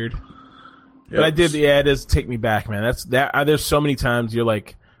 It's weird. Yep. But it does take me back, man. There's so many times you're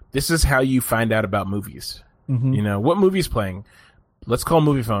like, this is how you find out about movies. Mm-hmm. You know, what movie's playing? Let's call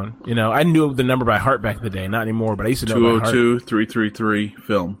Movie Phone. You know, I knew the number by heart back in the day, not anymore, but I used to know by heart. 202-333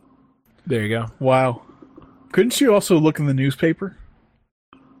 film. There you go. Wow. Couldn't you also look in the newspaper?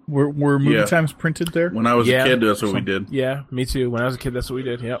 Were movie times printed there? When I was a kid, that's what we did. Yeah, me too. When I was a kid, that's what we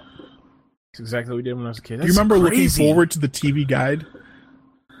did. Yep. That's exactly what we did when I was a kid. Do you remember looking forward to the TV guide?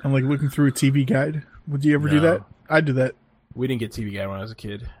 And like looking through a TV guide? Would you ever do that? I'd do that. We didn't get TV guide when I was a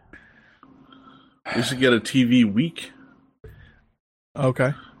kid. We should get a TV week.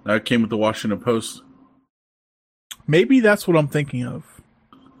 Okay. That came with the Washington Post. Maybe that's what I'm thinking of.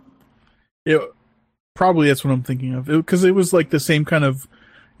 Probably that's what I'm thinking of. Because it was like the same kind of,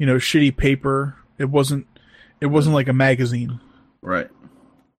 you know, shitty paper. It wasn't like a magazine. Right.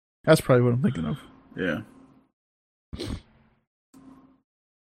 That's probably what I'm thinking of. Yeah.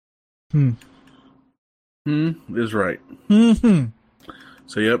 Is right. Mm-hmm.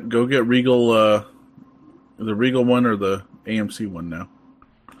 So yep, go get Regal, the Regal one or the AMC one now.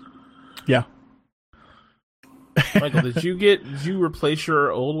 Yeah. Michael, did you replace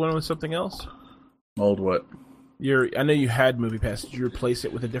your old one with something else? Old what? I know you had Movie Pass. Did you replace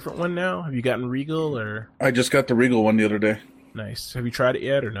it with a different one now? Have you gotten Regal or? I just got the Regal one the other day. Nice. Have you tried it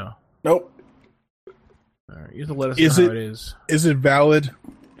yet or no? Nope. All right, you have to let us know how it is. Is it valid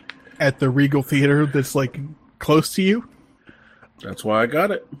at the Regal Theater that's like close to you? That's why I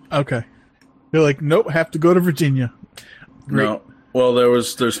got it. Okay. You're like, nope, have to go to Virginia. Great. No. Well,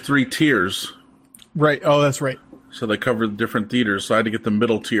 there's 3 tiers. Right. Oh, that's right. So they covered different theaters. So I had to get the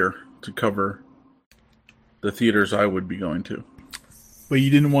middle tier to cover the theaters I would be going to. But you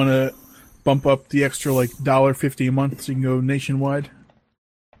didn't want to bump up the extra like $1.50 a month so you can go nationwide?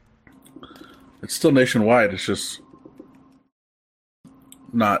 It's still nationwide. It's just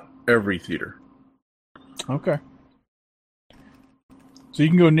not every theater. Okay. So you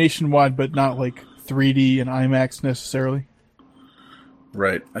can go nationwide, but not like 3D and IMAX necessarily?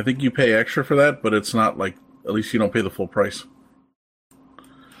 Right. I think you pay extra for that, but it's not like, at least you don't pay the full price.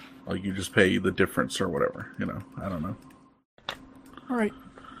 Like you just pay the difference or whatever, I don't know. All right.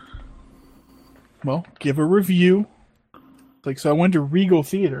 Well, give a review. Like, so I went to Regal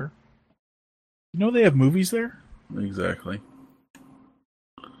Theater. You know they have movies there? Exactly.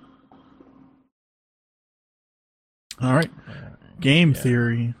 All right. Game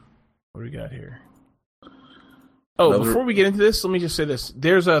theory. What do we got here? Oh, before we get into this, let me just say this.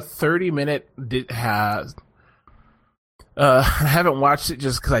 There's a 30-minute that has... I haven't watched it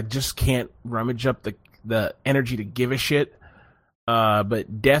just because I just can't rummage up the energy to give a shit.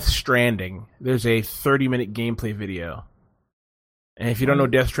 But Death Stranding, there's a 30-minute gameplay video. And if you don't know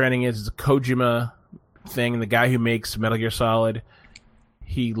what Death Stranding is, it's a Kojima thing. The guy who makes Metal Gear Solid,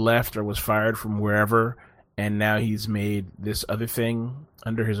 he left or was fired from wherever, and now he's made this other thing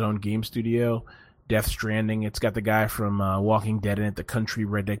under his own game studio, Death Stranding. It's got the guy from Walking Dead in it, the country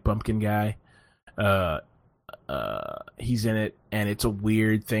redneck bumpkin guy. He's in it, and it's a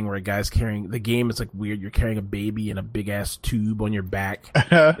weird thing where a guy's carrying... The game is like weird. You're carrying a baby in a big-ass tube on your back.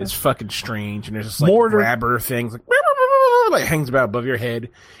 It's fucking strange, and there's this like grabber things like hangs about above your head.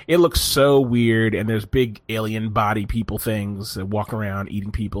 It looks so weird, and there's big alien body people things that walk around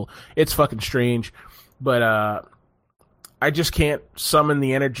eating people. It's fucking strange, but I just can't summon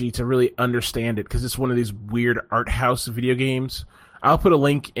the energy to really understand it because it's one of these weird art house video games. I'll put a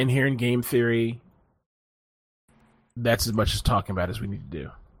link in here in Game Theory. That's as much as talking about as we need to do.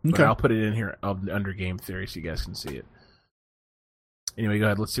 Okay. But I'll put it in here under Game Theory so you guys can see it. Anyway, go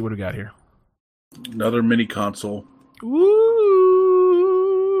ahead. Let's see what we got here. Another mini console. Ooh!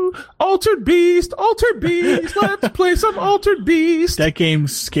 Altered Beast! Let's play some Altered Beast! That game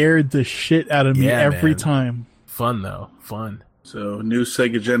scared the shit out of me every time. Fun, though. Fun. So, new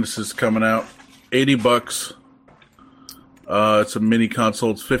Sega Genesis coming out. $80. It's a mini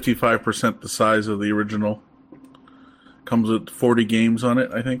console. It's 55% the size of the original. Comes with 40 games on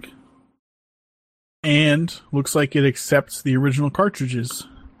it, I think. And looks like it accepts the original cartridges.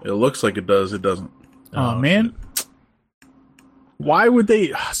 It looks like it does. It doesn't. Oh man. Shit. Why would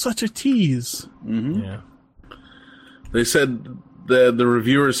they... Such a tease. Mm-hmm. Yeah. They said... The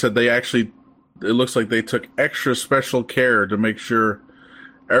reviewers said they actually... It looks like they took extra special care to make sure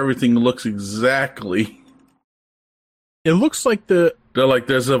everything looks exactly... It looks like the... They're like,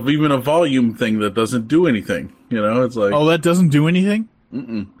 there's even a volume thing that doesn't do anything. It's like... Oh, that doesn't do anything?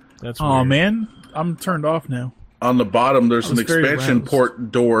 Mm-mm. That's weird. Oh, man. I'm turned off now. On the bottom, there's an expansion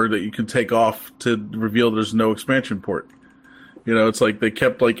port door that you can take off to reveal there's no expansion port. It's like they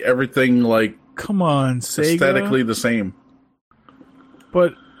kept like everything like... Come on, Sega. Aesthetically the same.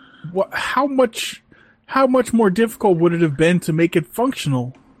 But how much more difficult would it have been to make it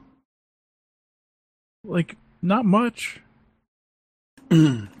functional? Like, not much.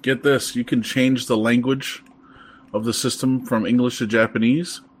 Get this, you can change the language of the system from English to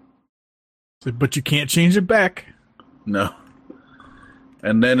Japanese. But you can't change it back. No.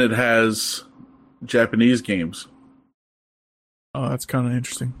 And then it has Japanese games. Oh, that's kind of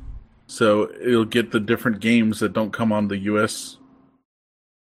interesting. So it'll get the different games that don't come on the US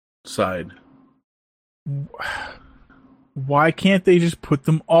side. Why can't they just put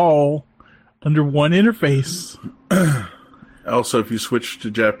them all under one interface? Also, if you switch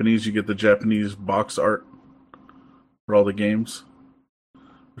to Japanese, you get the Japanese box art for all the games,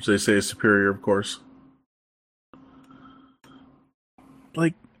 which they say is superior, of course.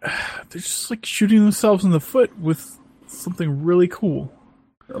 Like, they're just like shooting themselves in the foot with something really cool.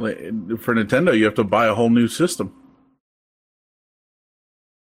 For Nintendo, you have to buy a whole new system.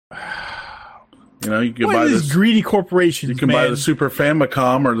 You can buy this greedy corporations. You can buy the Super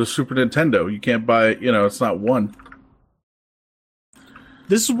Famicom or the Super Nintendo. You can't buy, it's not one.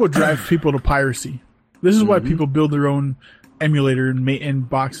 This is what drives people to piracy. This is why people build their own emulator and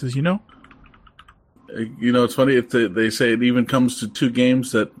boxes, It's funny. They say it even comes to two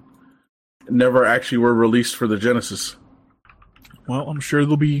games that never actually were released for the Genesis. Well, I'm sure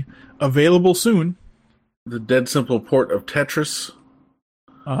they'll be available soon. The Dead Simple port of Tetris.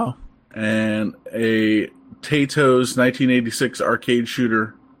 Oh. And a Tato's 1986 arcade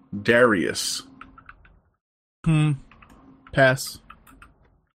shooter, Darius. Pass.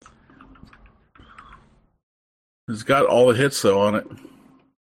 It's got all the hits though on it.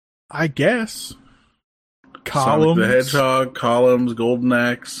 I guess. Sonic the Hedgehog, Columns, Golden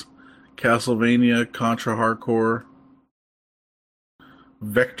Axe, Castlevania, Contra Hardcore,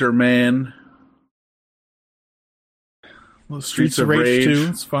 Vector Man, well, Streets of Rage 2,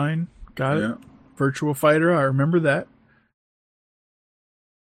 it's fine. Got it. Virtua Fighter, I remember that.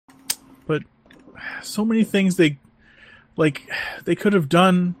 But so many things they could have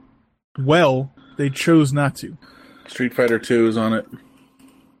done well, they chose not to. Street Fighter 2 is on it.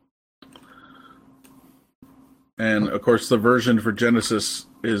 And, of course, the version for Genesis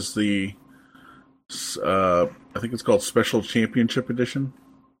is the, I think it's called Special Championship Edition.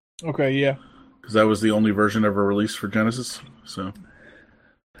 Okay, yeah. Because that was the only version ever released for Genesis. So,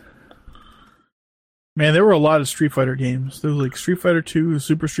 man, there were a lot of Street Fighter games. There was like Street Fighter 2,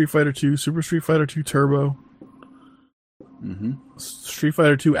 Super Street Fighter 2, Super Street Fighter 2 Turbo, Street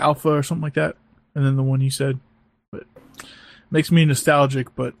Fighter 2 Alpha or something like that. And then the one you said. But makes me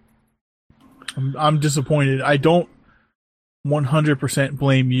nostalgic, but I'm disappointed. I don't 100%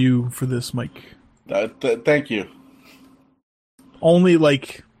 blame you for this, Mike. Thank you. Only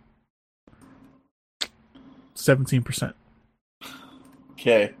like 17%.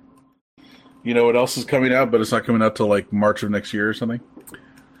 Okay. You know what else is coming out, but it's not coming out till like March of next year or something?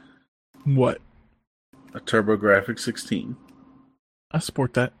 What? A TurboGrafx 16. I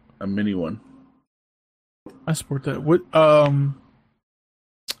support that. A mini one. I support that. What?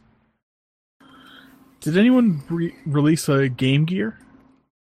 Did anyone release a Game Gear?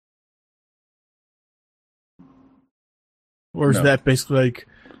 Or is that basically like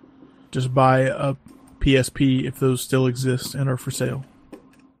just buy a PSP if those still exist and are for sale?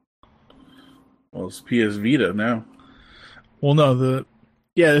 Well, it's PS Vita now. Well, no,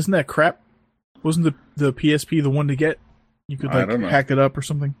 isn't that crap? Wasn't the PSP the one to get? You could like hack it up or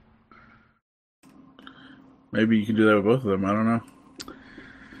something. Maybe you can do that with both of them. I don't know.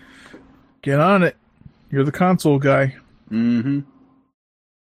 Get on it. You're the console guy. Mm-hmm.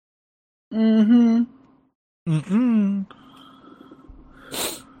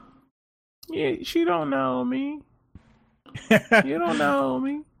 Yeah, she don't know me. You don't know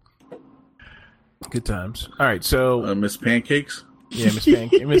me. Good times. All right, so Miss Pancakes. Yeah, Miss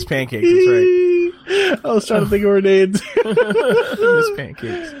Pancakes. That's right. I was trying to think of her names. Miss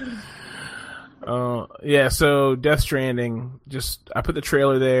Pancakes. Yeah. So Death Stranding. I put the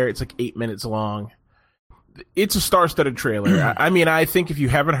trailer there. It's like 8 minutes long. It's a star-studded trailer. I mean, I think if you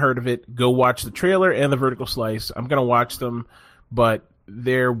haven't heard of it, go watch the trailer and the vertical slice. I'm gonna watch them, but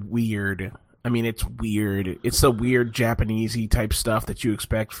they're weird. I mean, it's weird. It's the weird Japanesey type stuff that you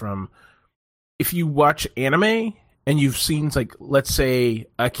expect from. If you watch anime and you've seen, like, let's say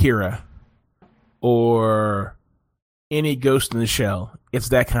Akira or any Ghost in the Shell, it's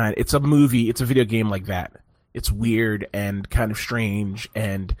that kind. It's a movie. It's a video game like that. It's weird and kind of strange,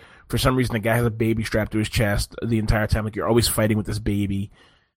 and for some reason the guy has a baby strapped to his chest the entire time. Like, you're always fighting with this baby.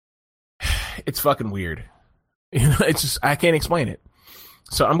 It's fucking weird. You know, it's just, I can't explain it.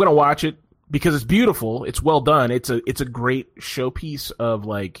 So I'm gonna watch it because it's beautiful. It's well done. It's a great showpiece of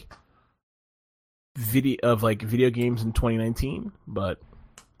video games in 2019. But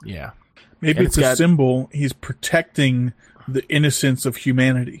yeah, maybe it's a symbol. He's protecting the innocence of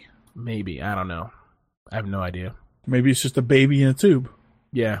humanity. Maybe, I don't know. I have no idea. Maybe it's just a baby in a tube.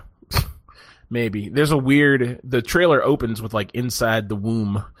 Yeah. Maybe. There's the trailer opens with like inside the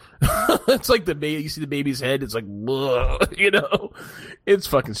womb. It's like the baby, you see the baby's head, it's like, you know, it's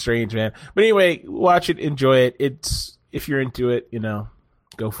fucking strange, man. But anyway, watch it, enjoy it. If you're into it, you know,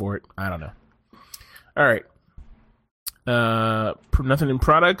 go for it. I don't know. All right. Nothing in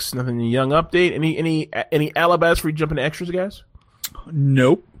products, nothing in Young Update. Any alibis for you jumping to extras, guys?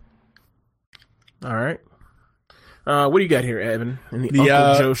 Nope. All right. What do you got here, Evan? In the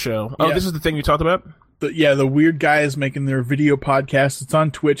Uncle Joe show. Oh, yeah. This is the thing you talked about? The weird guys making their video podcast. It's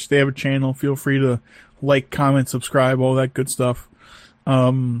on Twitch. They have a channel. Feel free to like, comment, subscribe, all that good stuff.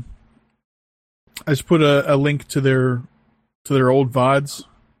 I just put a link to their old VODs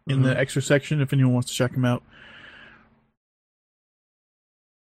in the extra section if anyone wants to check them out.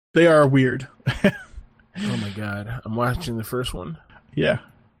 They are weird. Oh my god. I'm watching the first one. Yeah.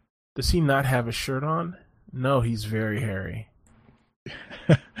 Does he not have a shirt on? No, he's very hairy.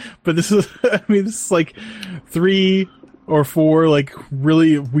 But this is like 3 or 4 like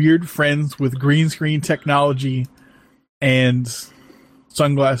really weird friends with green screen technology and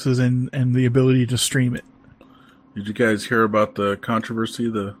sunglasses and the ability to stream it. Did you guys hear about the controversy?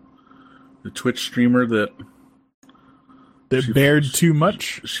 The Twitch streamer that bared too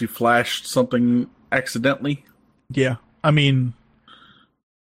much? She flashed something accidentally. Yeah. I mean,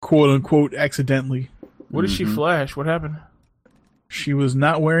 quote unquote accidentally. What did she flash? What happened? She was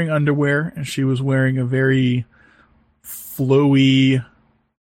not wearing underwear, and she was wearing a very flowy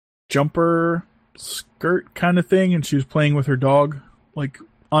jumper skirt kind of thing, and she was playing with her dog, like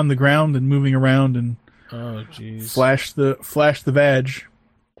on the ground and moving around, and Oh, jeez. flash the vag.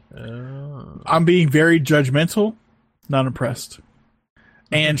 Oh. I'm being very judgmental, not impressed.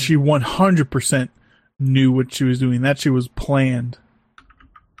 And she 100% knew what she was doing. That shit was planned.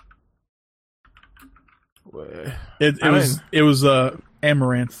 It was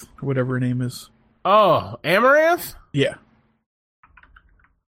Amaranth, or whatever her name is. Oh, Amaranth? Yeah.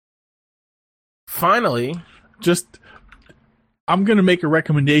 Finally. I'm gonna make a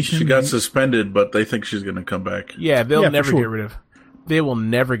recommendation. She got suspended, but they think she's going to come back. Yeah, they'll never for sure. get rid of. They will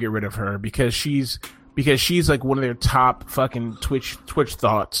never get rid of her because she's like one of their top fucking Twitch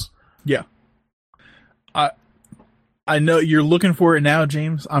thoughts. Yeah. I know you're looking for it now,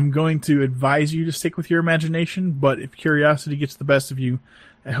 James. I'm going to advise you to stick with your imagination, but if curiosity gets the best of you,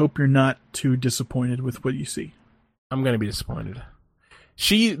 I hope you're not too disappointed with what you see. I'm gonna be disappointed.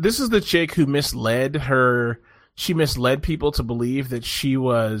 This is the chick who misled people to believe that she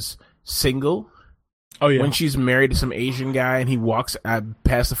was single. Oh yeah. When she's married to some Asian guy and he walks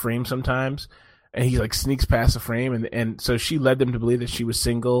past the frame sometimes, and he like sneaks past the frame, and so she led them to believe that she was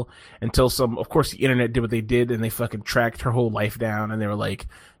single until of course the internet did what they did, and they fucking tracked her whole life down, and they were like,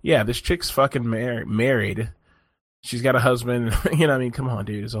 yeah, this chick's fucking married. She's got a husband. You know, I mean, come on,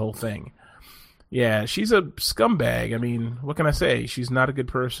 dude, it's a whole thing. Yeah, she's a scumbag. I mean, what can I say? She's not a good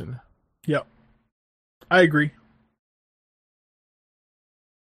person. Yep. I agree.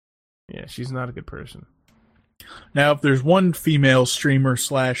 Yeah, she's not a good person. Now, if there's one female streamer /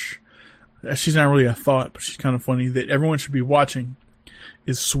 she's not really a thought, but she's kind of funny, that everyone should be watching,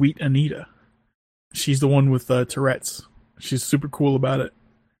 is Sweet Anita. She's the one with Tourette's. She's super cool about it.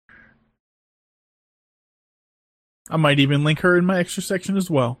 I might even link her in my extra section as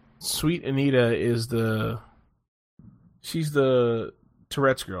well. Sweet Anita she's the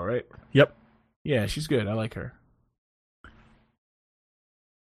Tourette's girl, right? Yep. Yeah, she's good. I like her.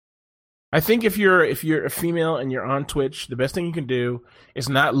 I think if you're a female and you're on Twitch, the best thing you can do is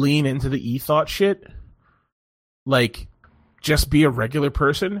not lean into the e-thought shit. Like, just be a regular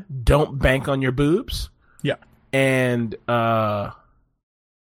person. Don't bank on your boobs. Yeah. And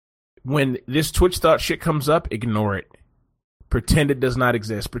when this Twitch thought shit comes up, ignore it. Pretend it does not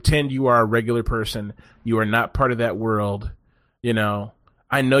exist. Pretend you are a regular person. You are not part of that world. You know,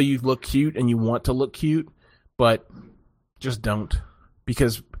 I know you look cute and you want to look cute, but just don't.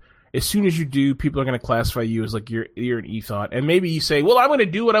 Because as soon as you do, people are going to classify you as like you're an e-thought. And maybe you say, well, I'm going to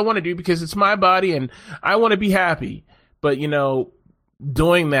do what I want to do because it's my body and I want to be happy. But, you know,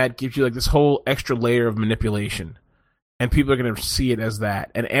 doing that gives you like this whole extra layer of manipulation. And people are going to see it as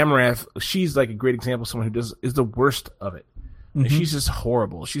that. And Amaranth, she's like a great example of someone who is the worst of it. Mm-hmm. And she's just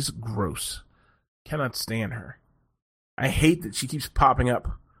horrible. She's gross. Cannot stand her. I hate that she keeps popping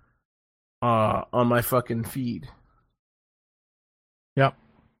up on my fucking feed. Yep.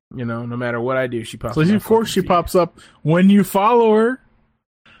 You know, no matter what I do, she pops up. So, of course, she feed. pops up when you follow her.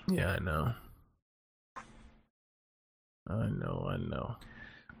 Yeah, I know. I know.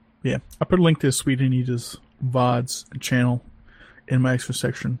 Yeah, I put a link to Sweet Anita's VODs channel in my extra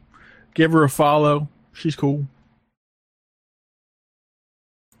section. Give her a follow. She's cool.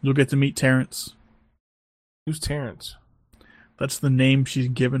 You'll get to meet Terrence. Who's Terrence? That's the name she's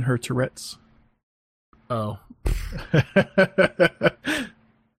given her Tourette's. Oh.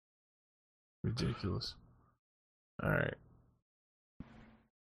 Ridiculous. All right.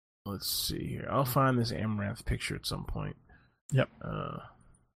 Let's see here. I'll find this Amaranth picture at some point. Yep. All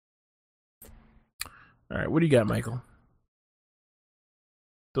right. What do you got, Michael?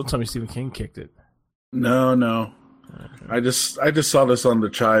 Don't tell me Stephen King kicked it. No. Okay. I just saw this on the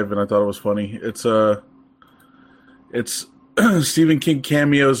Chive and I thought it was funny. It's Stephen King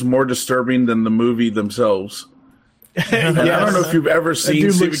cameos more disturbing than the movie themselves. Yes. I don't know if you've ever seen that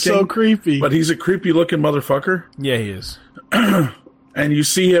dude Stephen looks King, so creepy, but he's a creepy looking motherfucker. Yeah, he is. And you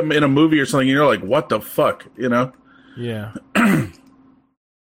see him in a movie or something, and you're like, "What the fuck?" You know? Yeah.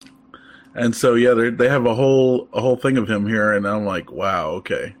 And so they have a whole thing of him here, and I'm like, "Wow,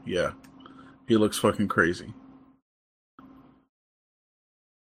 okay, yeah, he looks fucking crazy."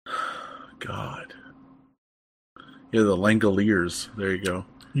 God. Yeah, the Langoliers. There you go.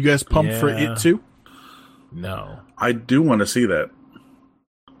 You guys pumped for it too? No. I do want to see that.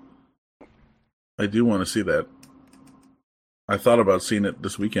 I thought about seeing it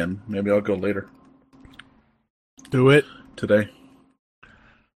this weekend. Maybe I'll go later. Do it. Today.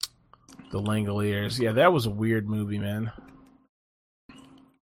 The Langoliers. Yeah, that was a weird movie, man.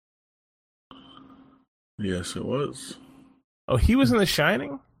 Yes, it was. Oh, he was in The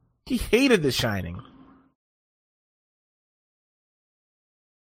Shining? He hated The Shining.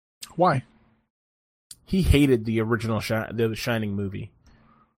 Why? He hated the original the Shining movie.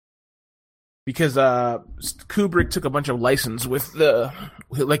 Because Kubrick took a bunch of license with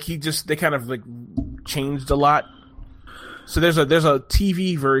they kind of like changed a lot. So there's a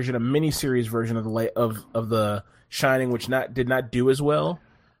TV version, a miniseries version of the Shining, which did not do as well.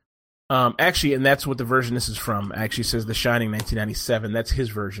 Actually, and that's what the version this is from. Actually says The Shining 1997. That's his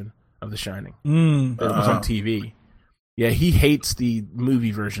version of The Shining. That was on TV. Yeah, he hates the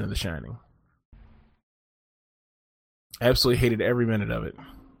movie version of The Shining. Absolutely hated every minute of it.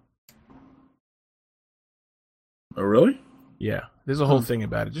 Oh, really? Yeah, there's a whole thing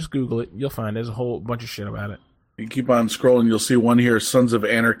about it. Just Google it. You'll find there's a whole bunch of shit about it. You keep on scrolling, you'll see one here, Sons of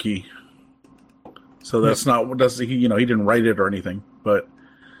Anarchy. So he didn't write it or anything, but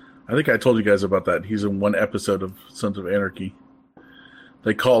I think I told you guys about that. He's in one episode of Sons of Anarchy.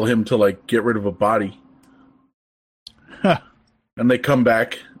 They call him to like get rid of a body. Huh. And they come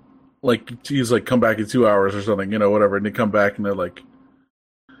back, like he's like, come back in 2 hours or something, whatever. And they come back and they're like,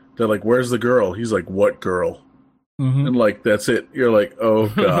 where's the girl? He's like, what girl? Mm-hmm. And like, that's it. You're like, oh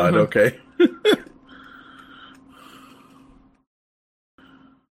God, okay.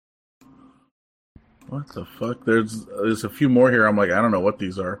 What the fuck? There's a few more here. I'm like, I don't know what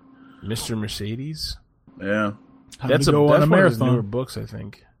these are. Mr. Mercedes? Yeah. That's on a one of his marathon. newer books, I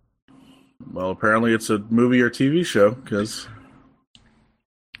think. Well, apparently it's a movie or TV show, because...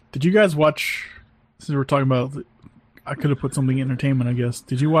 Did you guys watch... Since we're talking about... I could have put something in entertainment, I guess.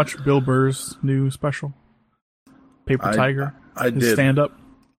 Did you watch Bill Burr's new special? Paper Tiger? I his did. stand-up?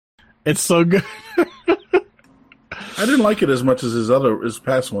 It's so good. I didn't like it as much as his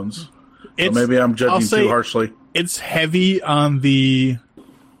past ones. So maybe I'm judging too harshly. It's heavy on the...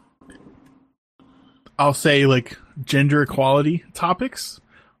 I'll say, like, gender equality topics,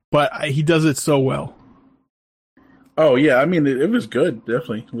 but he does it so well. Oh, yeah. I mean, it was good.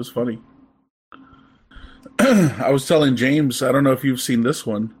 Definitely. It was funny. I was telling James, I don't know if you've seen this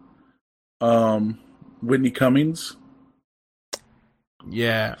one. Whitney Cummings.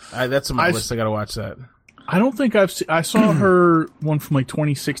 Yeah, that's on my list. I gotta watch that. I don't think I saw her one from like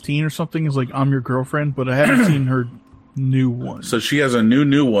 2016 or something. It's like I'm Your Girlfriend, but I haven't seen her new one. So she has a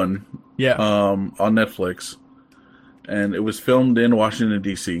new one. Yeah. On Netflix, and it was filmed in Washington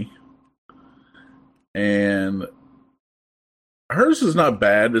D.C. And hers is not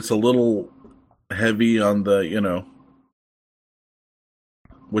bad. It's a little heavy on the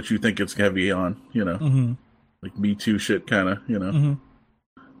what you think it's heavy on, Mm-hmm. like Me Too shit, kind of, Mm-hmm.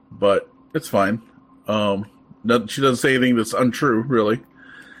 But it's fine. She doesn't say anything that's untrue, really,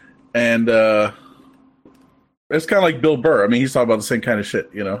 and it's kind of like Bill Burr. I mean, he's talking about the same kind of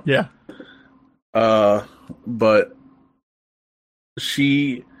shit, Yeah. But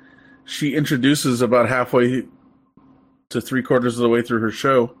she introduces about halfway to 3/4 of the way through her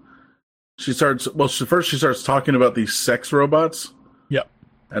show. She starts talking about these sex robots. Yep.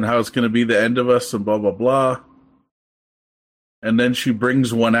 And how it's going to be the end of us and blah, blah, blah. And then she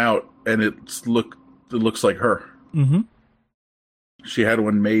brings one out and it looks like her. Mm-hmm. She had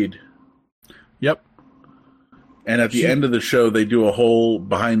one made. Yep. And at the end of the show, they do a whole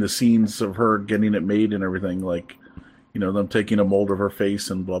behind the scenes of her getting it made and everything. Like, them taking a mold of her face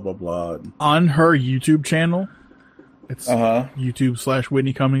and blah, blah, blah. On her YouTube channel, it's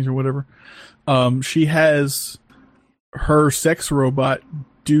YouTube/Whitney Cummings or whatever. She has her sex robot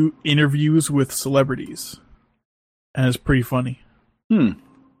do interviews with celebrities. And it's pretty funny.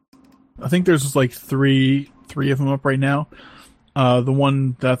 I think there's like three of them up right now. The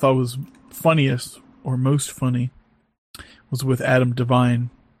one that I thought was funniest or most funny was with Adam Devine.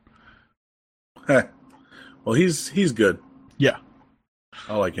 Well, he's good. Yeah.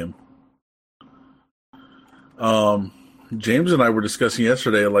 I like him. James and I were discussing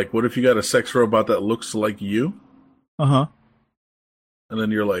yesterday, like, what if you got a sex robot that looks like you? Uh-huh. And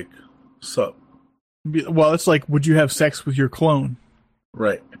then you're like, sup? Well, it's like, would you have sex with your clone?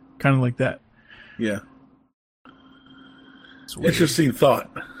 Right. Kind of like that. Yeah. Interesting thought.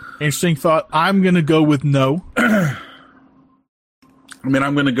 Interesting thought. I'm going to go with no. I mean,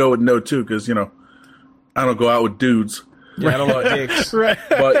 I'm going to go with no, too, because, I don't go out with dudes. Yeah, I don't like dicks. Right.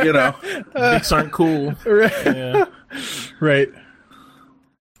 But, dicks aren't cool. Right. Yeah. Right.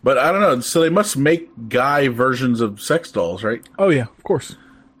 But I don't know. So they must make guy versions of sex dolls, right? Oh, yeah, of course.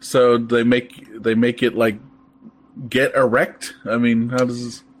 So they make it, like, get erect? I mean, how does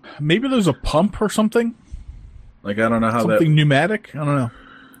this... Maybe there's a pump or something. Like, I don't know how something pneumatic? I don't know.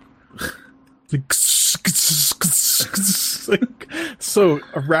 Like, so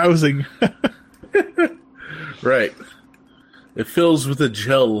arousing. Right. It fills with a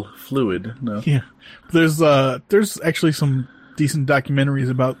gel fluid. No. Yeah. There's actually some decent documentaries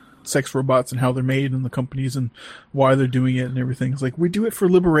about sex robots and how they're made and the companies and why they're doing it and everything. It's like, we do it for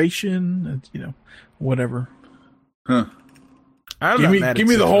liberation and, whatever. Huh. I'm Give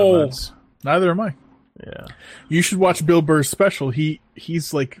me the whole. Neither am I. Yeah. You should watch Bill Burr's special.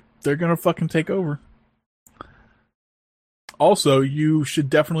 He's like, they're gonna fucking take over. Also, you should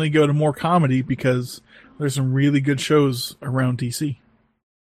definitely go to more comedy because there's some really good shows around DC.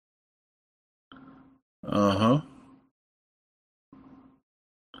 Uh-huh.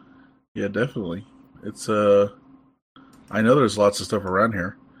 Yeah, definitely. It's I know there's lots of stuff around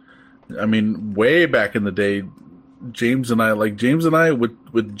here. I mean, way back in the day, James and I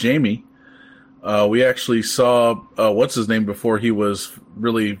with Jamie, we actually saw what's his name before he was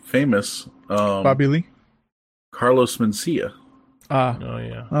really famous. Bobby Lee? Carlos Mencia. Oh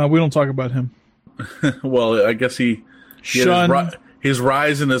yeah. We don't talk about him. Well, I guess he had his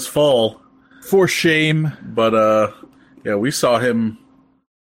rise and his fall. For shame. But yeah, we saw him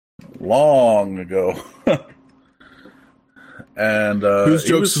long ago. And whose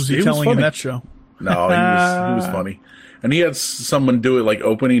jokes was he telling in that show? No, he was funny. And he had someone do it like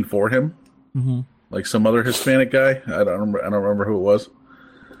opening for him. Mm-hmm. Like some other Hispanic guy. I don't remember who it was.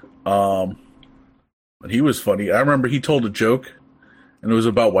 But he was funny. I remember he told a joke and it was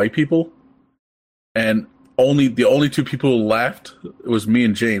about white people. And the only two people who laughed was me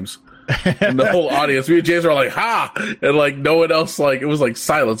and James. And the whole audience, me and James were like, ha! And like no one else, like it was like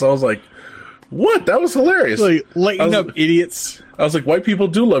silence. I was like, what? That was hilarious. Like, lighten up, idiots. I was like, white people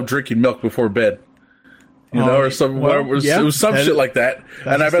do love drinking milk before bed. Or some, it was some shit like that.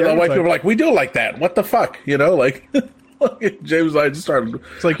 And I bet the white people were like, we do like that. What the fuck? Like, James and I just started.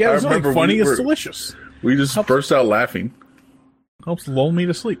 It's like, yeah, it's not funny, it's delicious. We just burst out laughing. Helps lull me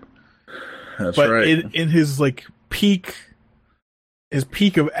to sleep. That's right. In his like peak of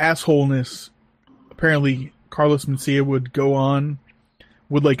assholeness, apparently Carlos Mencia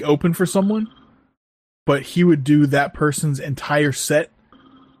would like open for someone, but he would do that person's entire set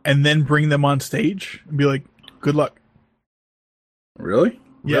and then bring them on stage and be like, good luck. Really?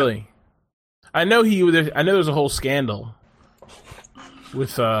 Yeah. Really? I know there's a whole scandal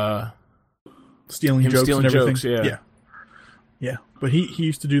with stealing jokes and everything. Yeah. Yeah. But he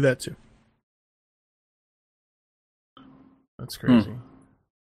used to do that too. That's crazy.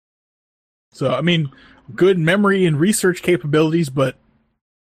 So, I mean, good memory and research capabilities, but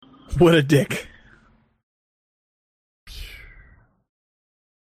what a dick.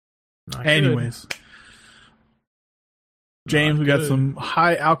 Anyways. James, we got some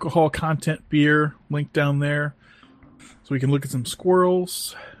high alcohol content beer linked down there. So we can look at some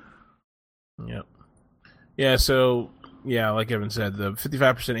squirrels. Yep. Yeah, so, like Evan said, the 55%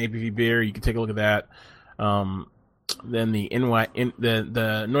 ABV beer, you can take a look at that. Then the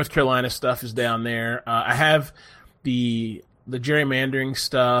the North Carolina stuff is down there. I have the gerrymandering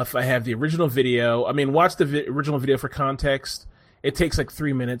stuff. I have the original video. I mean, watch the original video for context. It takes like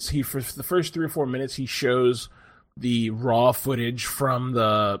 3 minutes. For the first 3 or 4 minutes, he shows the raw footage from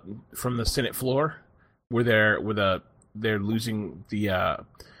the Senate floor where they're losing the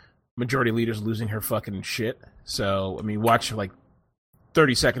majority leader's losing her fucking shit. So I mean, watch like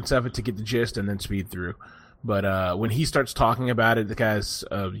 30 seconds of it to get the gist, and then speed through. But when he starts talking about it, the guy's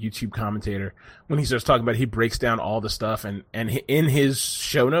a YouTube commentator. When he starts talking about it, he breaks down all the stuff, and in his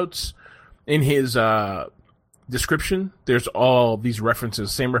show notes, in his description, there's all these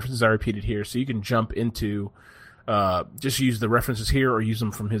references, same references I repeated here. So you can jump into, just use the references here or use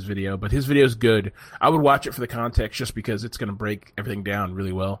them from his video. But his video is good. I would watch it for the context just because it's going to break everything down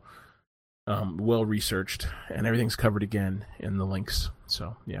really well. Well researched, and everything's covered again in the links.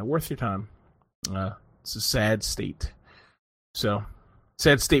 So yeah, worth your time. It's a sad state. So,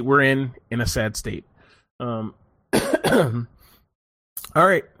 sad state we're in a sad state. All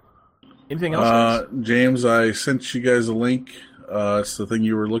right. Anything else? James, I sent you guys a link. It's the thing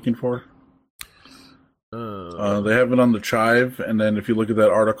you were looking for. They have it on the Chive, and then if you look at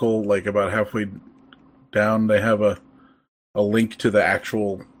that article, like about halfway down, they have a link to the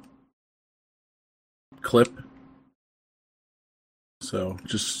actual clip. So,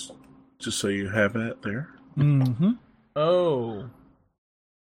 just so you have that there. Mm-hmm. Oh.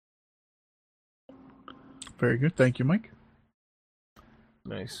 Very good. Thank you, Mike.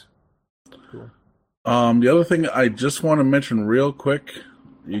 Nice. Cool. The other thing I just want to mention real quick,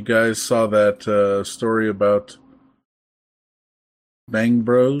 you guys saw that story about Bang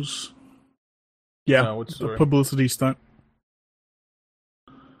Bros? Yeah, what's the a story? publicity stunt.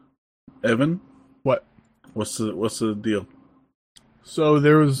 Evan? What? What's the deal? So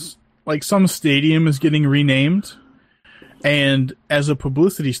there was like some stadium is getting renamed, and as a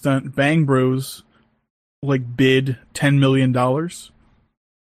publicity stunt, Bang Bros like bid $10 million,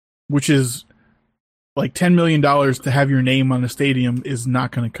 which is like $10 million to have your name on a stadium is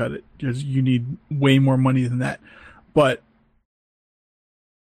not going to cut it. You need way more money than that. But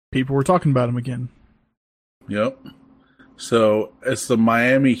people were talking about him again. Yep. So it's the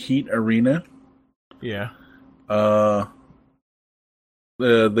Miami Heat Arena. Yeah.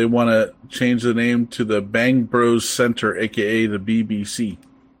 They want to change the name to the Bang Bros Center, aka the BBC.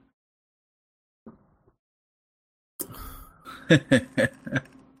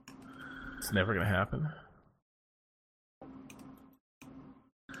 It's never going to happen.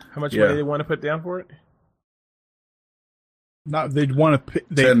 How much money do they want to put down for it? They'd want to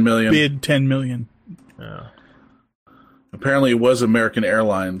 $10 million. Bid $10 million. Oh. Apparently, it was American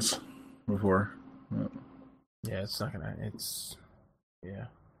Airlines before. Yeah, it's not gonna. It's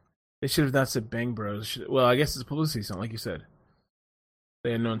They should have not said Bang Bros. Well, I guess it's a publicity stunt, like you said.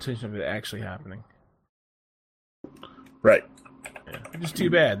 They had no intention of it actually happening. Right. Yeah. Just too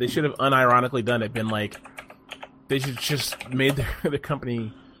bad. They should have unironically done it. Been like, they should just made their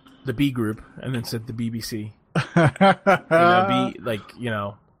company the B Group and then said the BBC. Be like,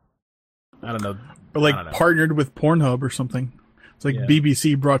 I don't know. Or like partnered with Pornhub or something. It's like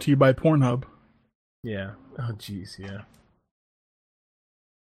BBC brought to you by Pornhub. Yeah. Oh, jeez, yeah.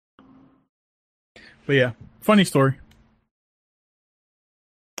 But yeah, funny story.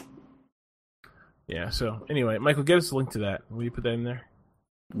 Yeah, so anyway, Michael, get us a link to that. Will you put that in there?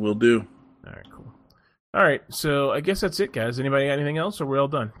 Will do. All right, cool. All right, so I guess that's it, guys. Anybody got anything else, or we're all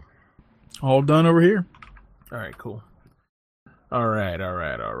done? All done over here. All right, cool. All right.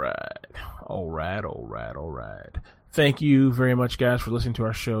 Thank you very much, guys, for listening to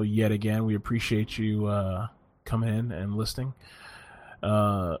our show yet again. We appreciate you coming in and listening.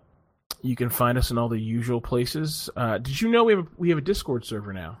 You can find us in all the usual places. Did you know we have a Discord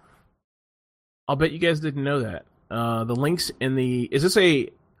server now? I'll bet you guys didn't know that. The links in the... Is this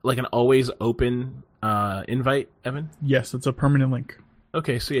an always open invite, Evan? Yes, it's a permanent link.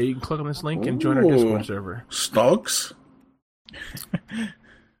 Okay, so yeah, you can click on this link and join our Discord server. Stokes?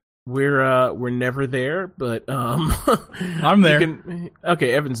 We're never there, but I'm there.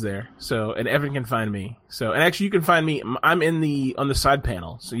 Okay, Evan's there. So, and Evan can find me. So, and actually, you can find me. I'm on the side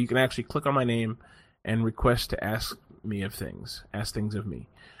panel, so you can actually click on my name and request to ask me of things. Ask things of me.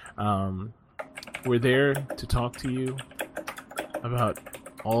 We're there to talk to you about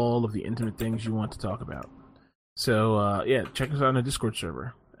all of the intimate things you want to talk about. So, yeah, check us out on the Discord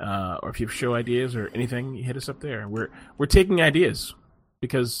server. Or if you have show ideas or anything, you hit us up there. We're taking ideas.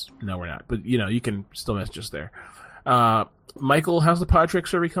 Because, no, we're not. But, you can still message us there. Michael, how's the Podtrack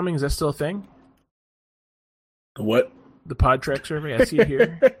survey coming? Is that still a thing? What? The Podtrack survey? I see it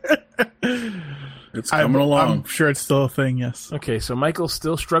here. It's coming along. I'm sure it's still a thing, yes. Okay, so Michael's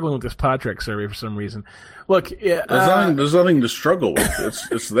still struggling with this Podtrack survey for some reason. Look, there's nothing to struggle with.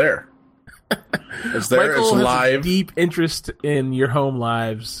 It's there. It's there. Michael it's has live. A deep interest in your home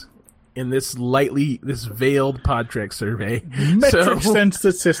lives in this veiled Podtrack survey. Metrics and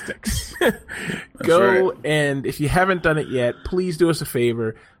statistics. Go right. And if you haven't done it yet, please do us a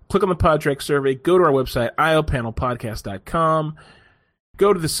favor. Click on the Podtrack survey. Go to our website, iopanelpodcast.com.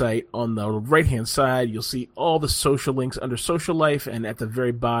 Go to the site. On the right-hand side, you'll see all the social links under Social Life, and at the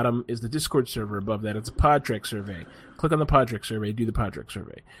very bottom is the Discord server. Above that, it's a Podtrack survey. Click on the Podtrack survey. Do the Podtrack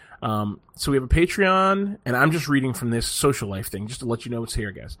survey. So we have a Patreon, and I'm just reading from this Social Life thing, just to let you know what's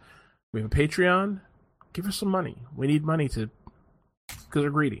here, guys. We have a Patreon. Give us some money. We need money because we're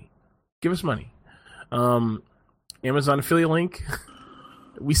greedy. Give us money. Amazon affiliate link.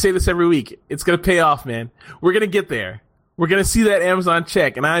 We say this every week. It's going to pay off, man. We're going to get there. We're going to see that Amazon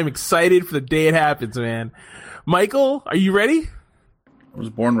check, and I'm excited for the day it happens, man. Michael, are you ready? I was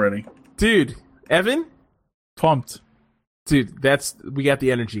born ready. Dude, Evan? Pumped. Dude, we got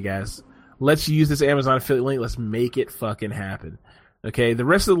the energy, guys. Let's use this Amazon affiliate link. Let's make it fucking happen. Okay, the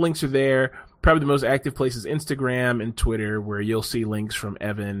rest of the links are there. Probably the most active place is Instagram and Twitter, where you'll see links from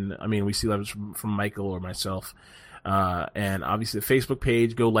Evan. I mean, we see links from Michael or myself. And obviously the Facebook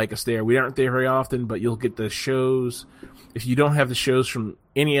page, go like us there. We aren't there very often, but you'll get the shows. If you don't have the shows from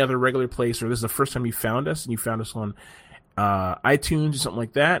any other regular place, or this is the first time you found us, and you found us on iTunes or something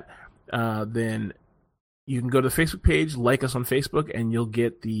like that, then you can go to the Facebook page, like us on Facebook, and you'll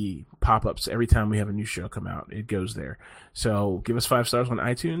get the pop-ups every time we have a new show come out. It goes there. So give us 5 stars on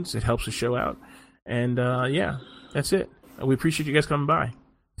iTunes. It helps the show out. And, yeah, that's it. We appreciate you guys coming by.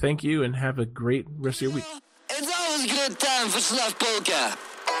 Thank you, and have a great rest of your week. It's always a good time for Snuff Polka.